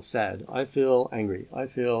feel sad. I feel angry. I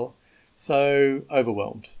feel so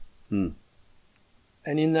overwhelmed. And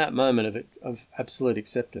in that moment of absolute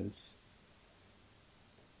acceptance,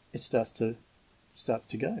 it starts to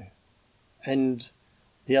go. And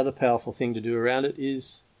the other powerful thing to do around it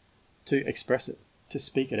is to express it, to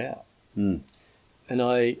speak it out. And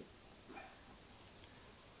I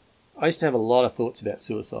used to have a lot of thoughts about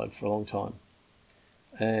suicide for a long time.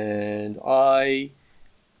 And I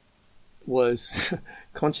was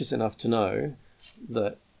conscious enough to know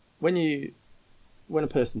that when a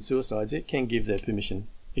person suicides, it can give their permission.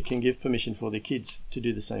 It can give permission for their kids to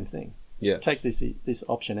do the same thing. Yeah. Take this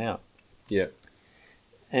option out. Yeah.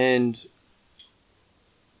 And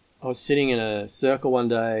I was sitting in a circle one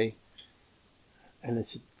day, and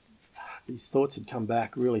these thoughts had come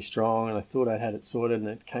back really strong, and I thought I'd had it sorted, and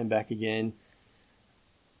it came back again.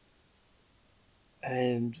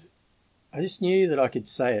 And I just knew that I could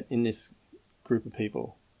say it in this group of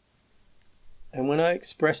people. And when I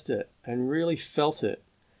expressed it and really felt it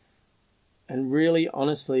and really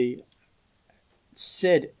honestly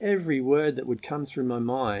said every word that would come through my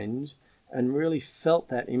mind and really felt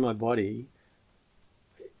that in my body,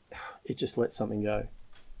 it just let something go.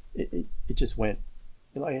 It just went.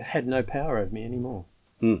 Like it had no power over me anymore.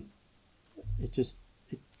 Mm. It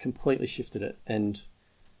completely shifted it, and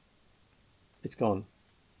it's gone.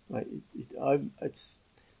 Like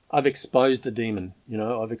I've exposed the demon.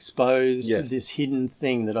 I've exposed this hidden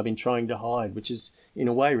thing that I've been trying to hide, which is in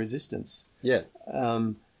a way resistance. Yeah.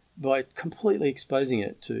 By completely exposing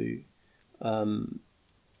it to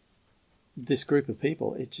this group of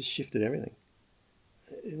people, it just shifted everything.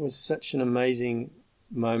 It was such an amazing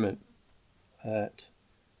moment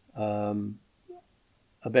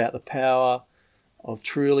about the power of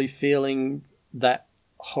truly feeling that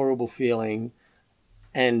horrible feeling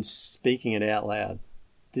and speaking it out loud.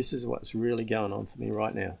 This is what's really going on for me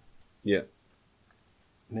right now. Yeah.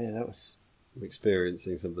 Man, that was... I'm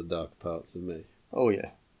experiencing some of the dark parts of me. Oh,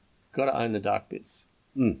 yeah. Got to own the dark bits.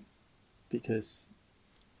 Mm. Because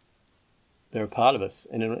they're a part of us.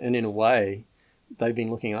 And in a way, they've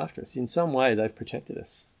been looking after us. In some way, they've protected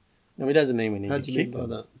us. Now, it doesn't mean we need to keep them. How do you mean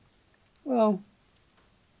by that? Well,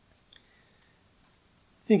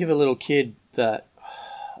 think of a little kid that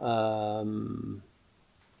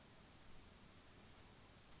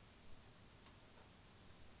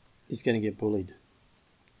is going to get bullied.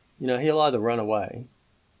 He'll either run away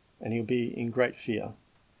and he'll be in great fear,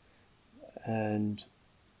 and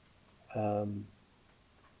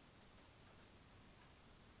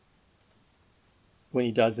when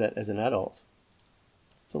he does that as an adult,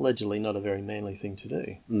 it's allegedly not a very manly thing to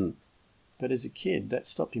do. Mm. But as a kid, that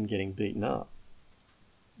stopped him getting beaten up.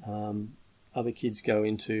 Other kids go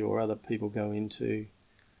into, or other people go into,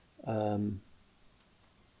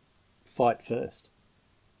 fight first.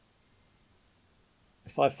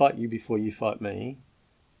 If I fight you before you fight me,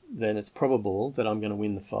 then it's probable that I'm going to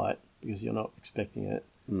win the fight because you're not expecting it.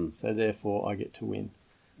 Mm. So therefore, I get to win.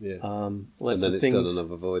 Yeah. And then it's done and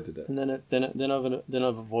I've avoided it. And then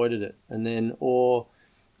I've avoided it. And then,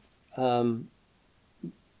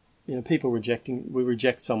 people we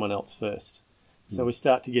reject someone else first. So we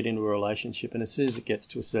start to get into a relationship, and as soon as it gets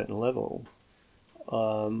to a certain level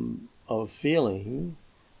of feeling,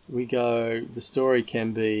 the story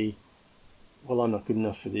can be, well, I'm not good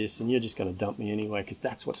enough for this, and you're just going to dump me anyway, because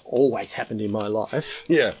that's what's always happened in my life.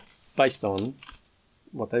 Yeah. Based on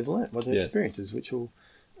what they've learnt, what their experiences,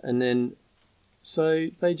 and then, so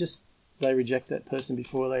they reject that person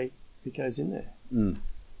before it goes in there. Mm.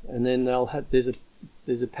 And then there's a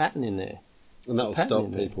pattern in there. And that will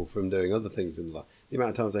stop people from doing other things in life. The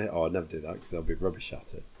amount of times they I'd never do that because I'll be rubbish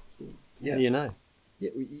at it. Yeah. How do you know?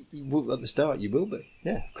 Yeah, you will, at the start you will be.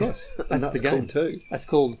 Yeah, of course. That's the game. Cool too. That's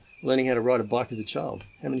called learning how to ride a bike as a child.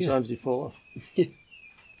 How many times do you fall off? Yeah.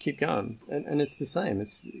 Keep going. And it's the same.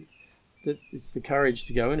 It's the courage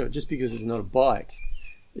to go into it. Just because it's not a bike,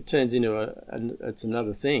 it turns into it's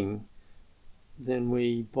another thing, then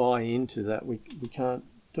we buy into that. We can't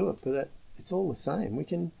do it. But it's all the same.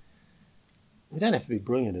 We don't have to be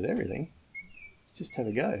brilliant at everything. Just have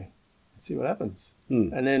a go. See what happens.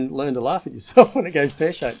 Mm. And then learn to laugh at yourself when it goes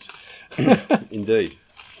pear-shaped. Indeed.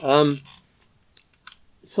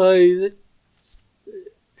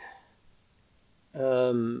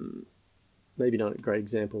 Maybe not great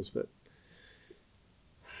examples, but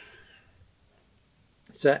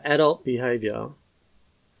so adult behaviour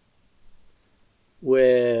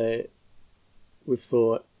where we've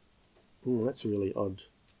thought, that's a really odd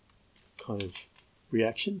kind of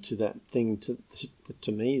reaction to that thing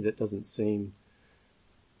to me that doesn't seem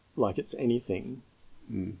like it's anything.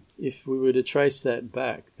 Mm. If we were to trace that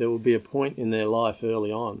back, there will be a point in their life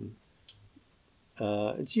early on.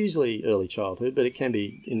 It's usually early childhood, but it can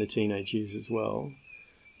be in the teenage years as well,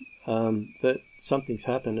 that something's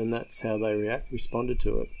happened and that's how they responded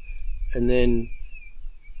to it. And then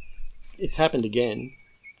it's happened again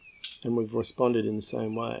and we've responded in the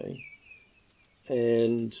same way.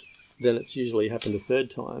 And then it's usually happened a third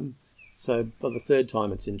time. So by the third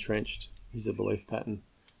time it's entrenched is a belief pattern.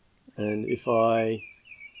 And if I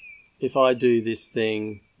do this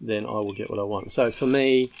thing, then I will get what I want. So for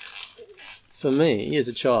me as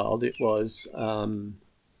a child, it was all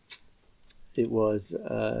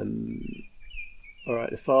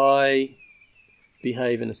right, if I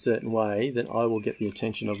behave in a certain way, then I will get the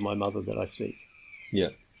attention of my mother that I seek. Yeah.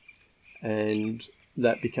 And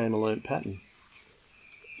that became a learnt pattern.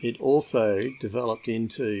 It also developed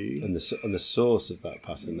into... And the source of that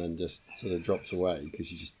pattern then just sort of drops away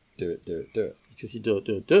because you just do it. Because you do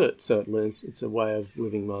it. So it learns, it's a way of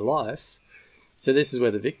living my life. So this is where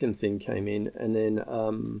the victim thing came in. And then,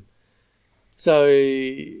 so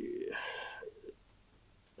there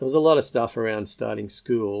was a lot of stuff around starting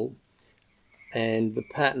school. And the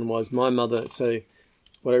pattern was my mother. So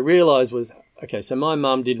what I realised was, okay, so my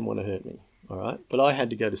mum didn't want to hurt me, all right? But I had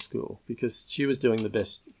to go to school because she was doing the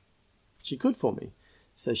best she could for me.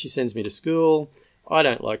 So she sends me to school. I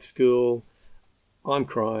don't like school. I'm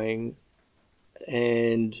crying.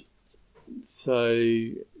 And so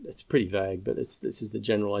it's pretty vague, but this is the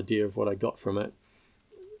general idea of what I got from it.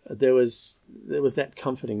 There was that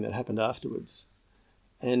comforting that happened afterwards.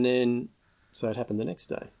 And then, so it happened the next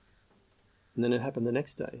day. And then it happened the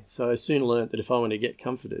next day. So I soon learnt that if I want to get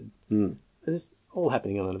comforted, it's all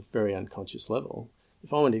happening on a very unconscious level.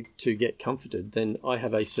 If I wanted to get comforted, then I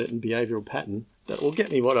have a certain behavioural pattern that will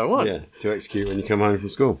get me what I want. Yeah, to execute when you come home from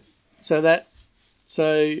school. So that's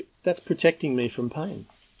protecting me from pain.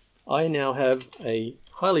 I now have a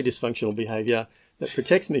highly dysfunctional behaviour that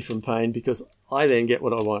protects me from pain because I then get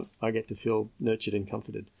what I want. I get to feel nurtured and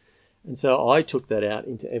comforted. And so I took that out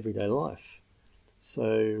into everyday life.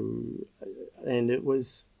 So, and it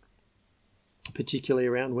was particularly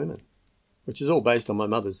around women, which is all based on my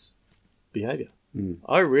mother's behaviour.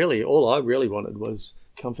 All I really wanted was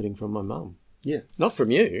comforting from my mum. Yeah. Not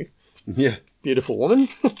from you. Yeah. Beautiful woman,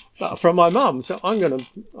 but from my mum. So I'm gonna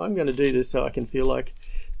do this so I can feel like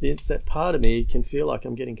that part of me can feel like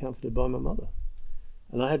I'm getting comforted by my mother.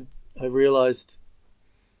 And I realised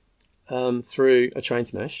through a train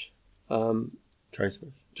smash, a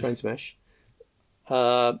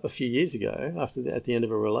few years ago, at the end of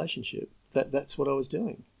a relationship, that's what I was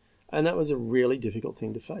doing, and that was a really difficult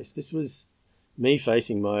thing to face. This was me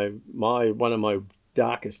facing my one of my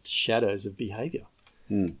darkest shadows of behaviour.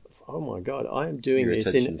 Oh my God, I am doing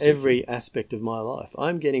this in every aspect of my life.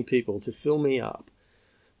 I'm getting people to fill me up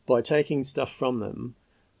by taking stuff from them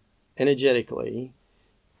energetically,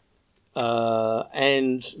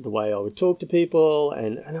 and the way I would talk to people,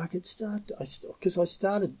 and I could start, because I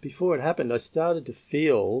started, before it happened, I started to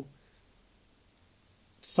feel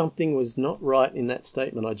something was not right in that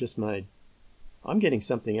statement I just made. I'm getting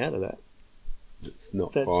something out of that. That's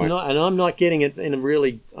not, and I'm not getting it in a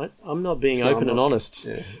really, I'm not being open and honest.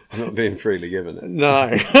 Yeah, I'm not being freely given it.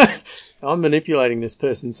 No. I'm manipulating this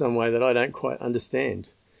person some way that I don't quite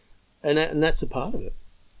understand. And that's a part of it.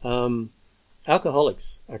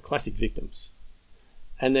 Alcoholics are classic victims.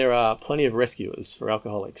 And there are plenty of rescuers for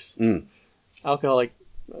alcoholics. Alcoholic,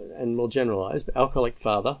 and we'll generalise, but alcoholic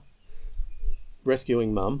father,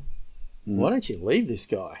 rescuing mum. Why don't you leave this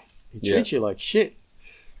guy? He treats you like shit.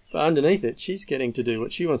 But underneath it, she's getting to do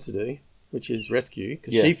what she wants to do, which is rescue,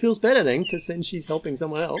 because she feels better then, because then she's helping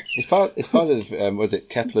someone else. It's part of, was it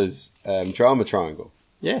Kepler's drama triangle?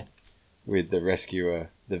 Yeah. With the rescuer,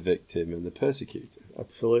 the victim, and the persecutor.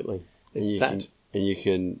 Absolutely. And you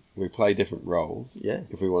can replay different roles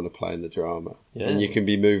if we want to play in the drama. Yeah. And you can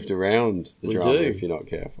be moved around the drama if you're not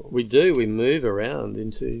careful. We do. We move around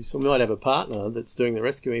into... So we might have a partner that's doing the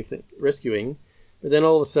rescuing, but then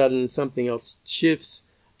all of a sudden something else shifts,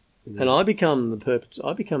 and I become the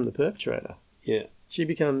perpetrator. Yeah. She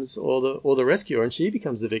becomes or the rescuer, and she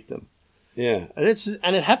becomes the victim. Yeah. And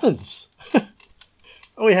it happens.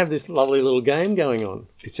 We have this lovely little game going on.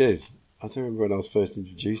 It is. I don't remember when I was first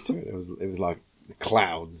introduced to it. It was like the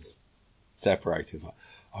clouds separated. It was like,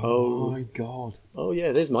 oh my God. Oh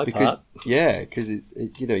yeah, there's my part. Yeah, because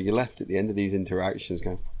you're left at the end of these interactions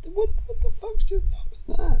going, what the fuck's just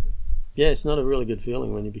happened there? Yeah, it's not a really good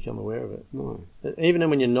feeling when you become aware of it. No. Even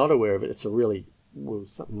when you're not aware of it, it's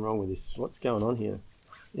something wrong with this. What's going on here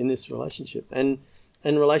in this relationship? And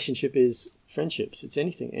relationship is friendships. It's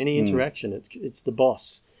anything, any interaction. It's the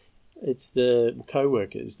boss. It's the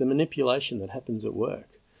co-workers, the manipulation that happens at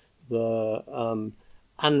work, the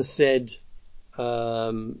unsaid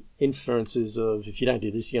inferences of, if you don't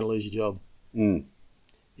do this, you're going to lose your job.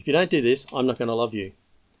 If you don't do this, I'm not going to love you.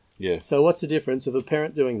 Yeah. So what's the difference of a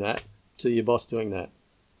parent doing that to your boss doing that?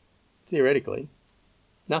 Theoretically,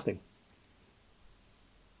 nothing.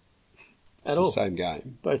 At all. It's the same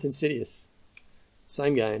game. Both insidious.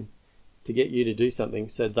 Same game to get you to do something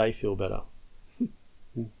so they feel better.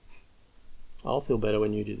 I'll feel better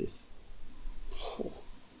when you do this.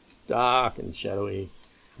 Dark and shadowy.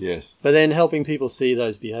 Yes. But then helping people see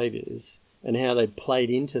those behaviours and how they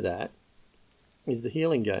played into that is the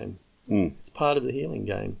healing game. It's part of the healing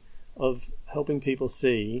game of helping people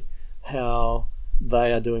see how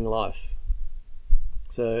they are doing life.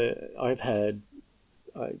 So I've had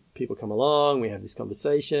people come along, we have this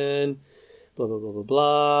conversation, blah, blah, blah, blah,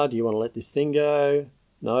 blah. Do you want to let this thing go?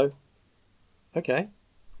 No? Okay.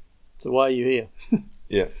 So why are you here?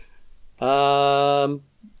 Yeah.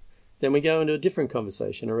 Then we go into a different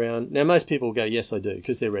conversation around. Now, most people go, "Yes, I do,"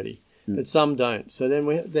 because they're ready, but some don't. So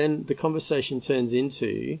then the conversation turns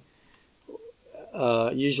into,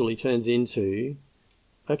 usually turns into,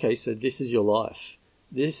 okay, so this is your life.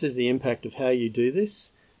 This is the impact of how you do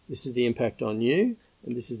this. This is the impact on you,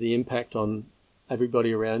 and this is the impact on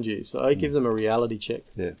everybody around you. So I give them a reality check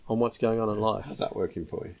on what's going on in life. How's that working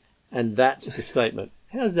for you? And that's the statement.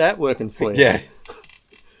 How's that working for you? Yeah.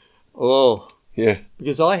 Oh. Yeah.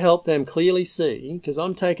 Because I help them clearly see, because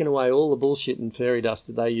I'm taking away all the bullshit and fairy dust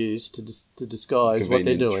that they use to disguise what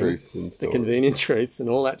they're doing. The convenient truths and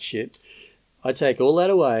all that shit. I take all that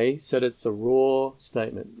away so that it's a raw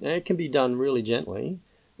statement. Now, it can be done really gently,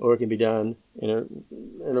 or it can be done in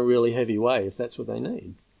a really heavy way if that's what they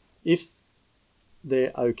need. If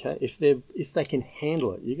they're okay, if they can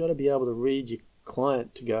handle it, you got to be able to read your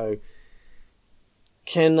client to go,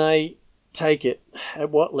 can they take it? At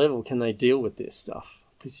what level can they deal with this stuff?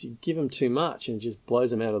 Because you give them too much and it just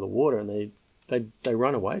blows them out of the water, and they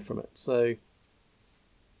run away from it. So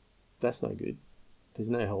that's no good. There's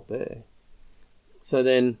no help there. So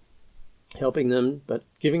then helping them, but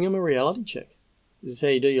giving them a reality check. This is how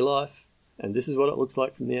you do your life, and this is what it looks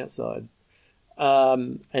like from the outside.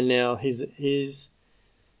 And now here's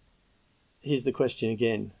the question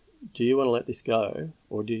again. Do you want to let this go,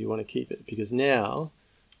 or do you want to keep it? Because now,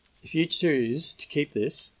 if you choose to keep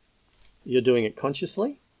this, you're doing it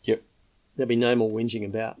consciously. Yep. There'll be no more whinging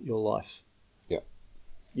about your life. Yep.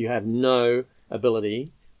 You have no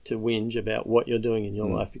ability to whinge about what you're doing in your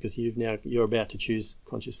life, because you're about to choose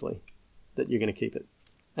consciously that you're going to keep it.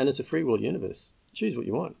 And it's a free will universe. Choose what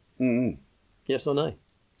you want. Mm-hmm. Yes or no.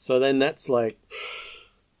 So then that's like,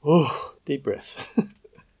 oh, deep breath.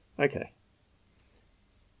 Okay.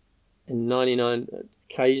 And 99,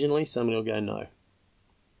 occasionally somebody will go no.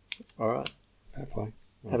 All right. Fair play.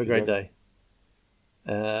 Have a great day.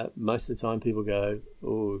 Most of the time people go,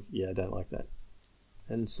 oh, yeah, I don't like that.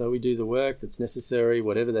 And so we do the work that's necessary,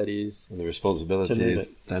 whatever that is. And the responsibility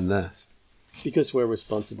is then this. Because we're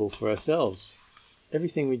responsible for ourselves.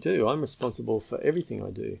 Everything we do, I'm responsible for everything I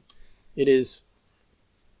do. It is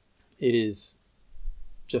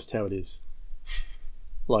just how it is.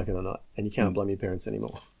 Like it or not. And you can't blame your parents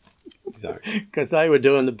anymore. Exactly. Because they were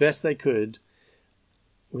doing the best they could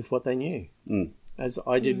with what they knew. As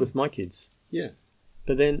I did with my kids. Yeah.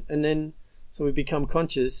 But then, so we become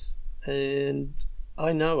conscious, and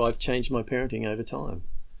I know I've changed my parenting over time.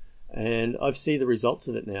 And I see the results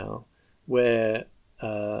of it now, where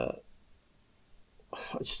I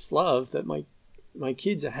just love that my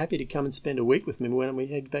kids are happy to come and spend a week with me when we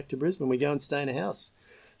head back to Brisbane. We go and stay in a house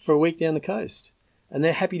for a week down the coast. And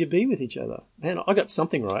they're happy to be with each other. Man, I got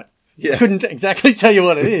something right. Yeah. I couldn't exactly tell you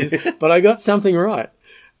what it is, but I got something right.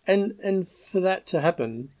 And for that to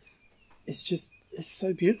happen, it's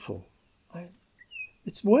so beautiful.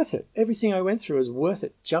 It's worth it. Everything I went through is worth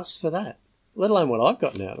it just for that, let alone what I've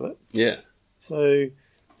gotten out of it. Yeah. So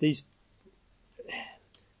these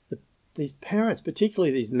parents,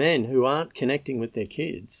 particularly these men who aren't connecting with their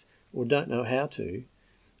kids or don't know how to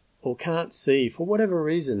or can't see for whatever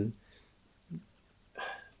reason,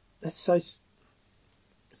 that's so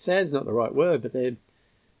sad's not the right word, but they're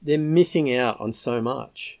missing out on so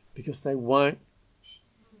much because they won't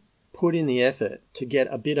put in the effort to get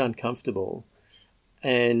a bit uncomfortable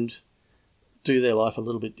and do their life a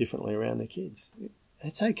little bit differently around their kids.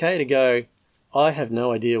 It's okay to go, I have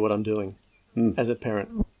no idea what I'm doing as a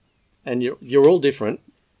parent. And you're all different,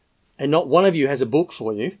 and not one of you has a book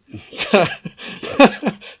for you. So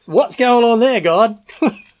what's going on there, God?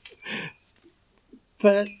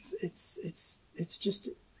 But it's just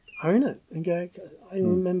own it and go. I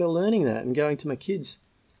remember learning that and going to my kids.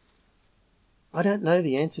 I don't know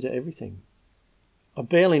the answer to everything. I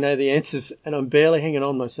barely know the answers, and I'm barely hanging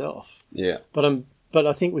on myself. Yeah. But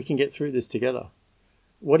I think we can get through this together.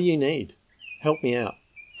 What do you need? Help me out.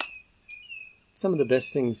 Some of the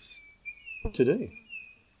best things to do.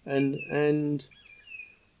 And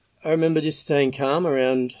I remember just staying calm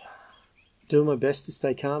around, doing my best to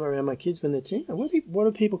stay calm around my kids when they're teenagers. What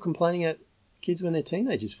are people complaining at kids when they're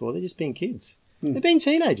teenagers for? They're just being kids. They're being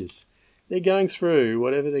teenagers. They're going through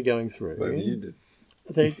whatever they're going through. Whatever you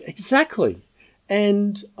did. Exactly.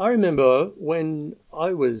 And I remember when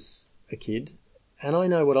I was a kid, and I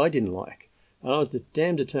know what I didn't like, and I was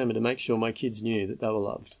damn determined to make sure my kids knew that they were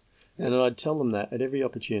loved. Yeah. And I'd tell them that at every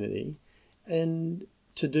opportunity, and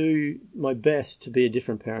to do my best to be a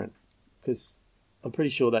different parent, because I'm pretty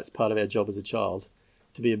sure that's part of our job as a child,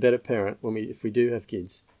 to be a better parent if we do have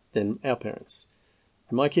kids than our parents.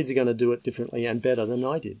 And my kids are going to do it differently and better than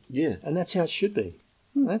I did. Yeah. And that's how it should be.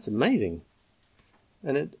 That's amazing.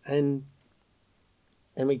 And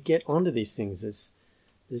And we get onto these things.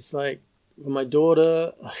 It's like with my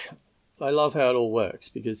daughter, I love how it all works,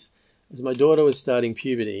 because as my daughter was starting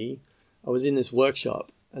puberty, I was in this workshop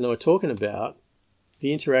and they were talking about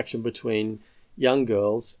the interaction between young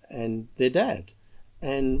girls and their dad.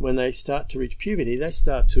 And when they start to reach puberty, they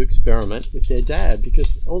start to experiment with their dad,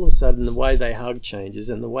 because all of a sudden the way they hug changes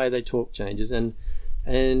and the way they talk changes.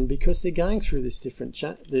 And because they're going through this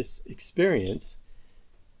this experience,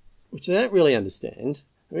 which they don't really understand.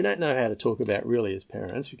 We don't know how to talk about really as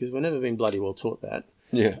parents, because we've never been bloody well taught that.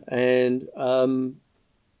 Yeah. And,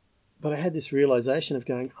 but I had this realization of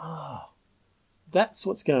going, that's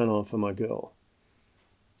what's going on for my girl.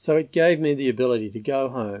 So it gave me the ability to go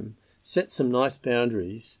home, set some nice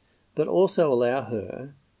boundaries, but also allow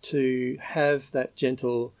her to have that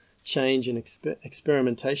gentle change and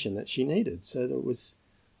experimentation that she needed, so that it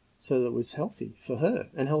was healthy for her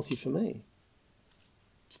and healthy for me.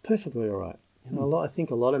 It's perfectly all right. I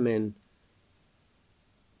think a lot of men,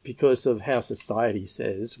 because of how society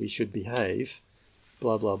says we should behave,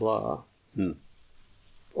 blah, blah, blah,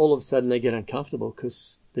 all of a sudden they get uncomfortable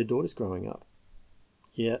because their daughter's growing up.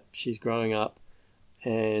 Yeah, she's growing up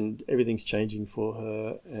and everything's changing for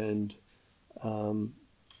her, and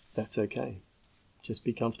that's okay. Just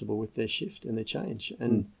be comfortable with their shift and their change,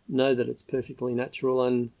 and know that it's perfectly natural,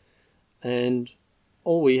 and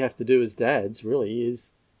all we have to do as dads really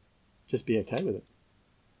is just be okay with it.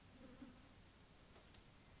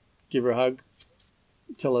 Give her a hug,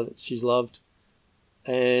 tell her that she's loved,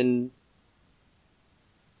 and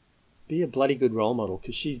be a bloody good role model,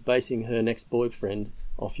 because she's basing her next boyfriend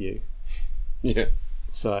off you. Yeah.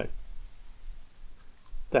 So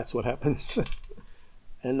that's what happens.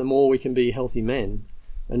 And the more we can be healthy men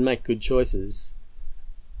and make good choices,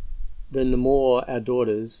 then the more our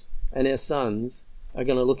daughters and our sons are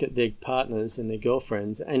going to look at their partners and their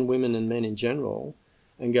girlfriends and women and men in general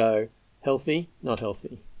and go, healthy, not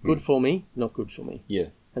healthy. Good for me, not good for me. Yeah.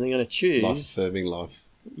 And they're going to choose... Life-serving life.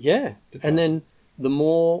 Yeah. And then the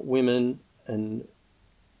more women and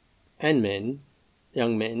men,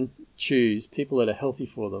 young men, choose people that are healthy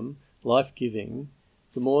for them, life-giving,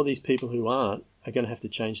 the more these people who aren't are going to have to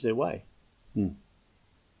change their way.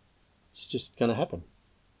 It's just going to happen.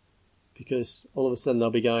 Because all of a sudden they'll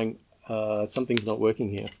be going, something's not working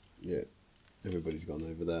here. Yeah. Everybody's gone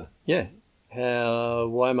over there. Yeah.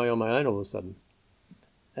 Why am I on my own all of a sudden?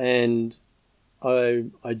 And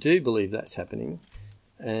I do believe that's happening.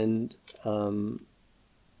 And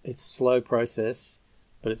it's a slow process,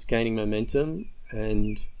 but it's gaining momentum,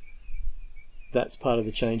 and that's part of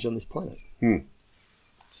the change on this planet.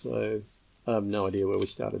 So I have no idea where we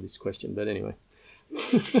started this question, but anyway.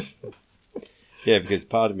 Yeah, because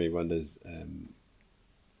part of me wonders,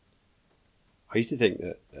 I used to think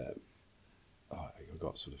that I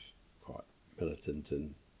got sort of quite militant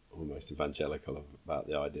and almost evangelical about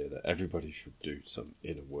the idea that everybody should do some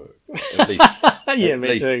inner work. At least, yeah,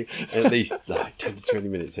 me too. At least like 10 to 20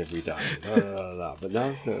 minutes every day. But now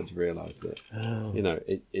I'm starting to realise that,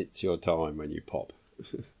 it's your time when you pop.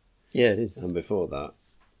 Yeah, it is. And before that,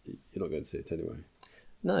 you're not going to see it anyway.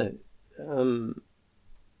 No.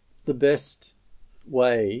 The best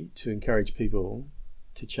way to encourage people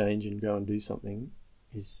to change and go and do something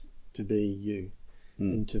is to be you.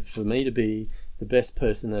 And for me to be the best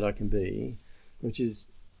person that I can be, which is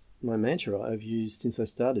my mantra I've used since I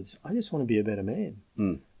started. I just want to be a better man.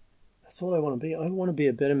 That's all I want to be. I want to be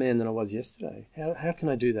a better man than I was yesterday. How can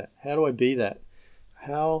I do that? How do I be that?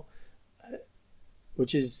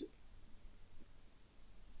 Which is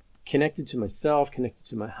connected to myself, connected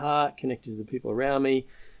to my heart, connected to the people around me,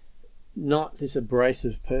 not this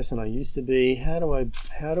abrasive person I used to be. How do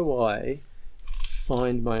I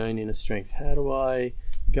find my own inner strength? How do I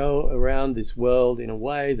go around this world in a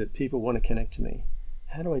way that people want to connect to me?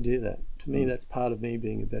 How do I do that? To me, that's part of me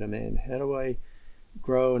being a better man. How do I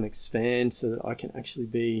grow and expand so that I can actually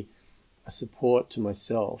be a support to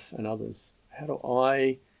myself and others? How do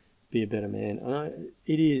I be a better man? And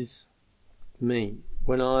it is me.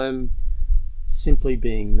 When I'm simply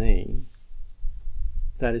being me,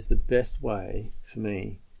 that is the best way for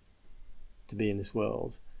me to be in this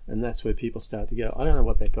world. And that's where people start to go, I don't know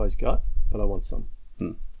what that guy's got, but I want some.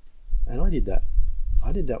 And I did that.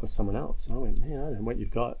 I did that with someone else. And I went, man, I don't know what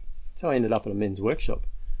you've got. So I ended up at a men's workshop.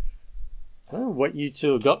 I don't know what you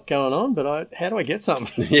two have got going on, but how do I get some?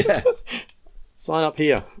 Yeah. Sign up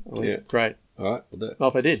here. I went, great. All right, we'll do it.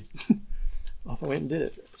 Off I did. Off I went and did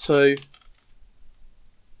it. So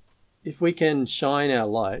if we can shine our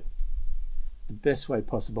light the best way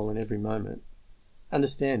possible in every moment,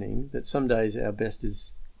 understanding that some days our best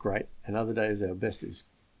is great and other days our best is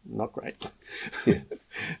not great.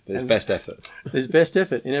 There's best effort. There's best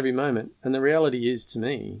effort in every moment. And the reality is, to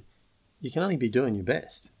me, you can only be doing your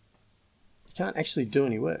best. You can't actually do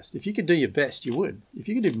any worse. If you could do your best, you would. If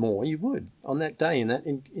you could do more, you would. On that day, in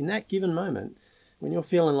that given moment, when you're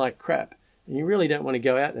feeling like crap, and you really don't want to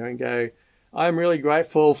go out there and go, I'm really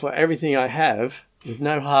grateful for everything I have, with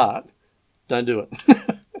no heart, don't do it.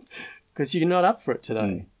 Because you're not up for it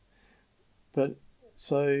today. But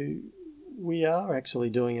so we are actually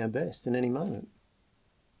doing our best in any moment.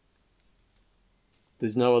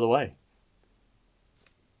 There's no other way.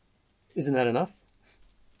 Isn't that enough?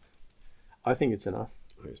 I think it's enough.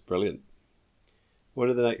 It's brilliant. What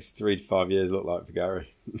do the next 3 to 5 years look like for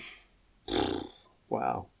Gary?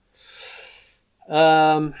 Wow.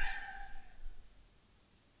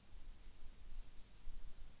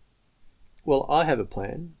 Well, I have a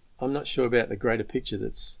plan. I'm not sure about the greater picture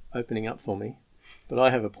that's opening up for me, but I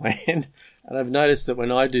have a plan. And I've noticed that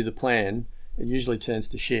when I do the plan, it usually turns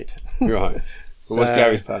to shit. Right. Well, what's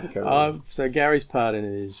Gary's part? So Gary's part in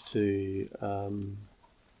it is to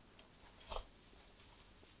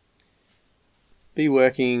be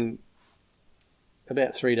working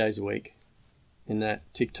about 3 days a week in that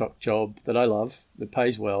TikTok job that I love, that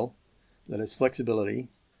pays well, that has flexibility,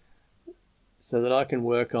 so that I can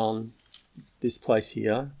work on this place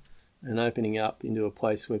here and opening up into a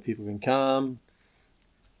place where people can come.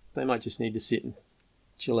 They might just need to sit and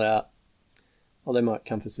chill out, or they might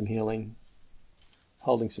come for some healing,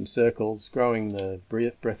 holding some circles, growing the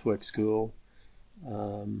breathwork school,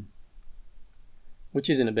 which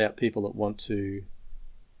isn't about people that want to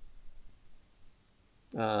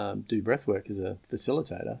do breathwork as a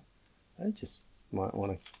facilitator. They just might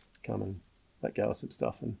want to come and let go of some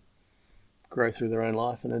stuff and grow through their own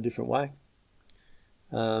life in a different way,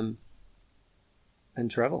 and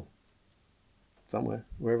travel somewhere,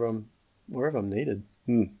 wherever I'm needed.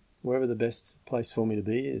 Wherever the best place for me to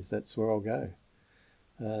be is, that's where I'll go.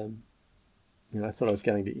 I thought I was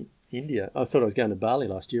going to India. I thought I was going to Bali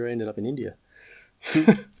last year. I ended up in India.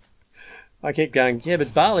 I kept going, yeah,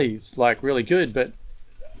 but Bali's like really good, but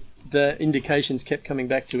the indications kept coming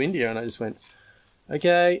back to India, and I just went,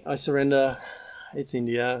 okay, I surrender. It's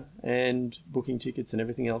India, and booking tickets and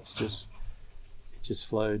everything else just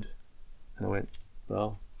flowed. And I went,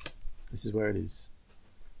 well, this is where it is.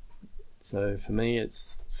 So for me,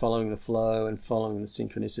 it's following the flow and following the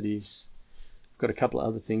synchronicities. I've got a couple of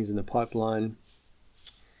other things in the pipeline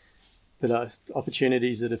that are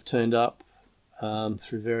opportunities that have turned up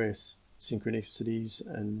through various synchronicities,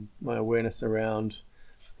 and my awareness around,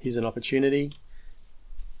 here's an opportunity.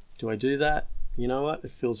 Do I do that? You know what?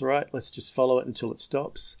 It feels right. Let's just follow it until it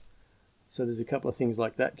stops. So there's a couple of things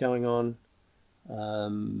like that going on,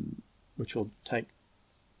 which will take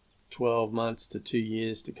 12 months to 2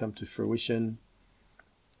 years to come to fruition.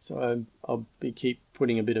 So I'll keep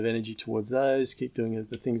putting a bit of energy towards those, keep doing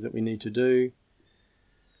the things that we need to do.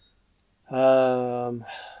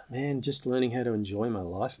 Just learning how to enjoy my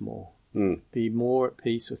life more. Be more at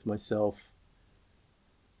peace with myself,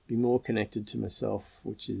 be more connected to myself,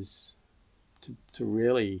 which is to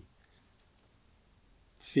really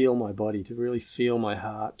feel my body, to really feel my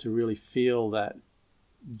heart, to really feel that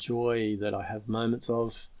joy that I have moments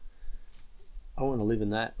of. I want to live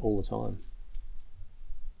in that all the time,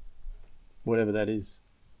 whatever that is.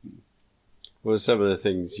 What are some of the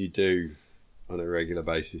things you do on a regular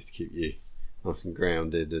basis to keep you nice and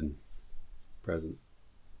grounded and present?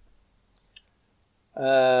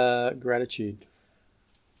 Gratitude,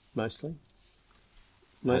 mostly.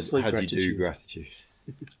 How gratitude. do you do gratitude?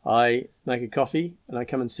 I make a coffee and I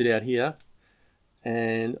come and sit out here,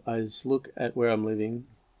 and I just look at where I'm living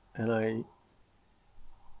and I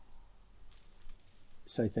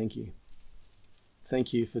say thank you.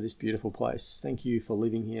 Thank you for this beautiful place. Thank you for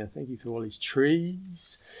living here. Thank you for all these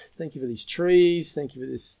trees. Thank you for these trees. Thank you for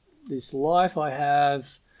this life I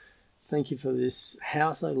have. Thank you for this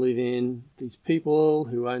house I live in. These people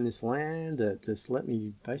who own this land that just let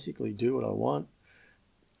me basically do what I want,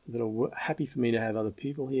 that are happy for me to have other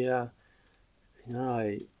people here.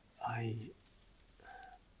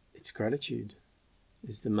 It's gratitude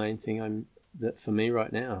is the main thing that for me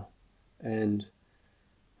right now. And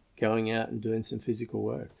going out and doing some physical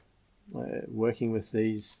work, working with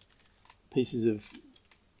these pieces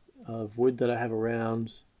of wood that I have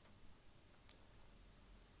around.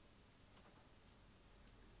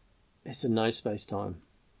 It's a no space time.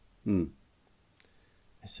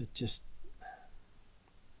 It's just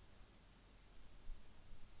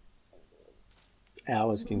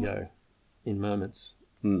hours can go in moments,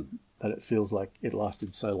 but it feels like it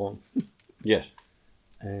lasted so long. Yes.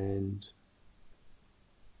 And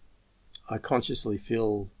I consciously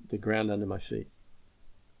feel the ground under my feet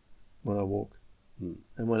when I walk. And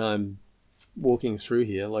when I'm walking through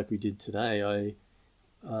here, like we did today, I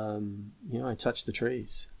touch the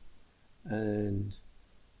trees, and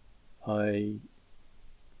I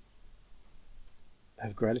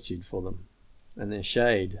have gratitude for them and their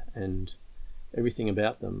shade and everything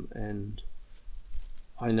about them, and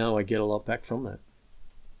I know I get a lot back from that.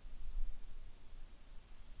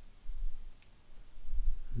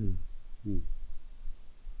 One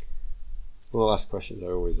of the last questions I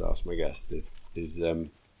always ask my guests is if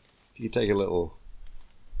you could take a little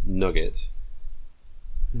nugget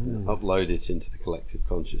and upload it into the collective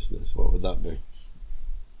consciousness, what would that be?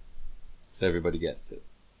 So everybody gets it.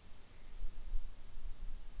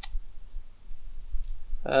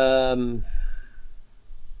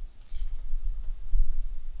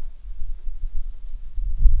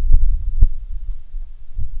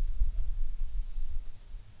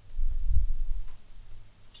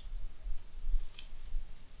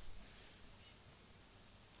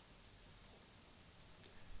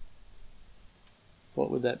 What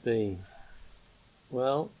would that be?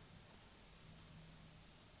 Well,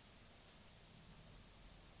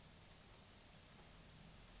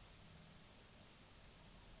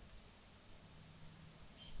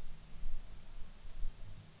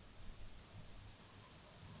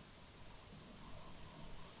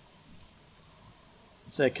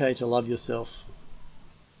 it's okay to love yourself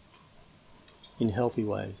in healthy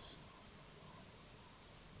ways.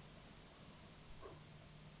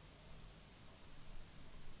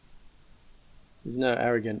 There's no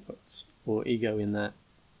arrogance or ego in that.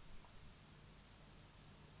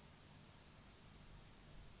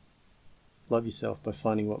 Love yourself by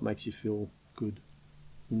finding what makes you feel good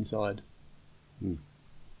inside.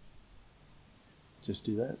 Just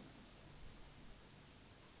do that.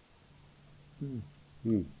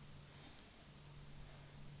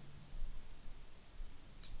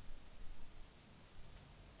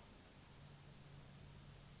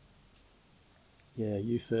 Yeah,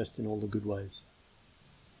 you first in all the good ways.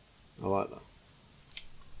 I like that.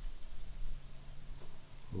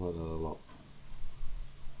 I like that a lot.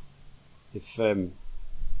 If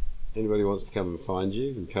anybody wants to come and find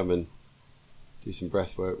you and come and do some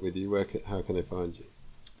breath work with you, how can they find you?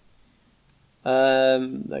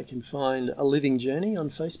 They can find A Living Journey on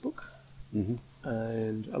Facebook.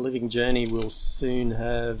 And A Living Journey will soon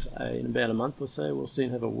have, in about a month or so, we'll soon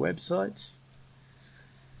have a website.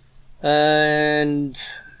 And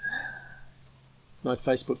my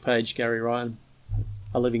Facebook page, Gary Ryan,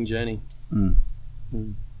 A Living Journey.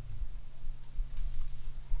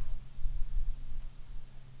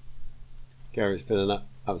 Gary, it's been an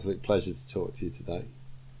absolute pleasure to talk to you today.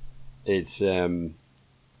 It's been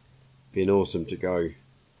awesome to go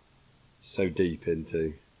so deep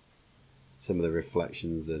into some of the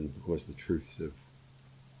reflections and almost the truths of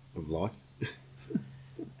life.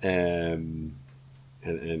 And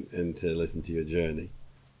to listen to your journey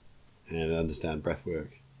and understand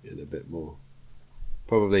breathwork in a bit more,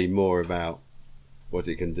 probably more about what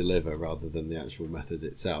it can deliver rather than the actual method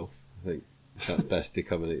itself. I think that's best to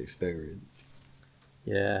come and experience.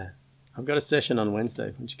 Yeah, I've got a session on Wednesday.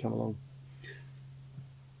 Why don't you come along?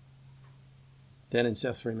 Down in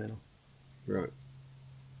South Fremantle. Right.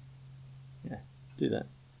 Yeah, do that.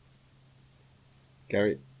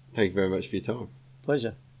 Gary, thank you very much for your time.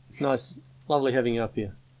 Pleasure. Nice, lovely having you up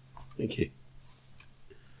here. Thank you.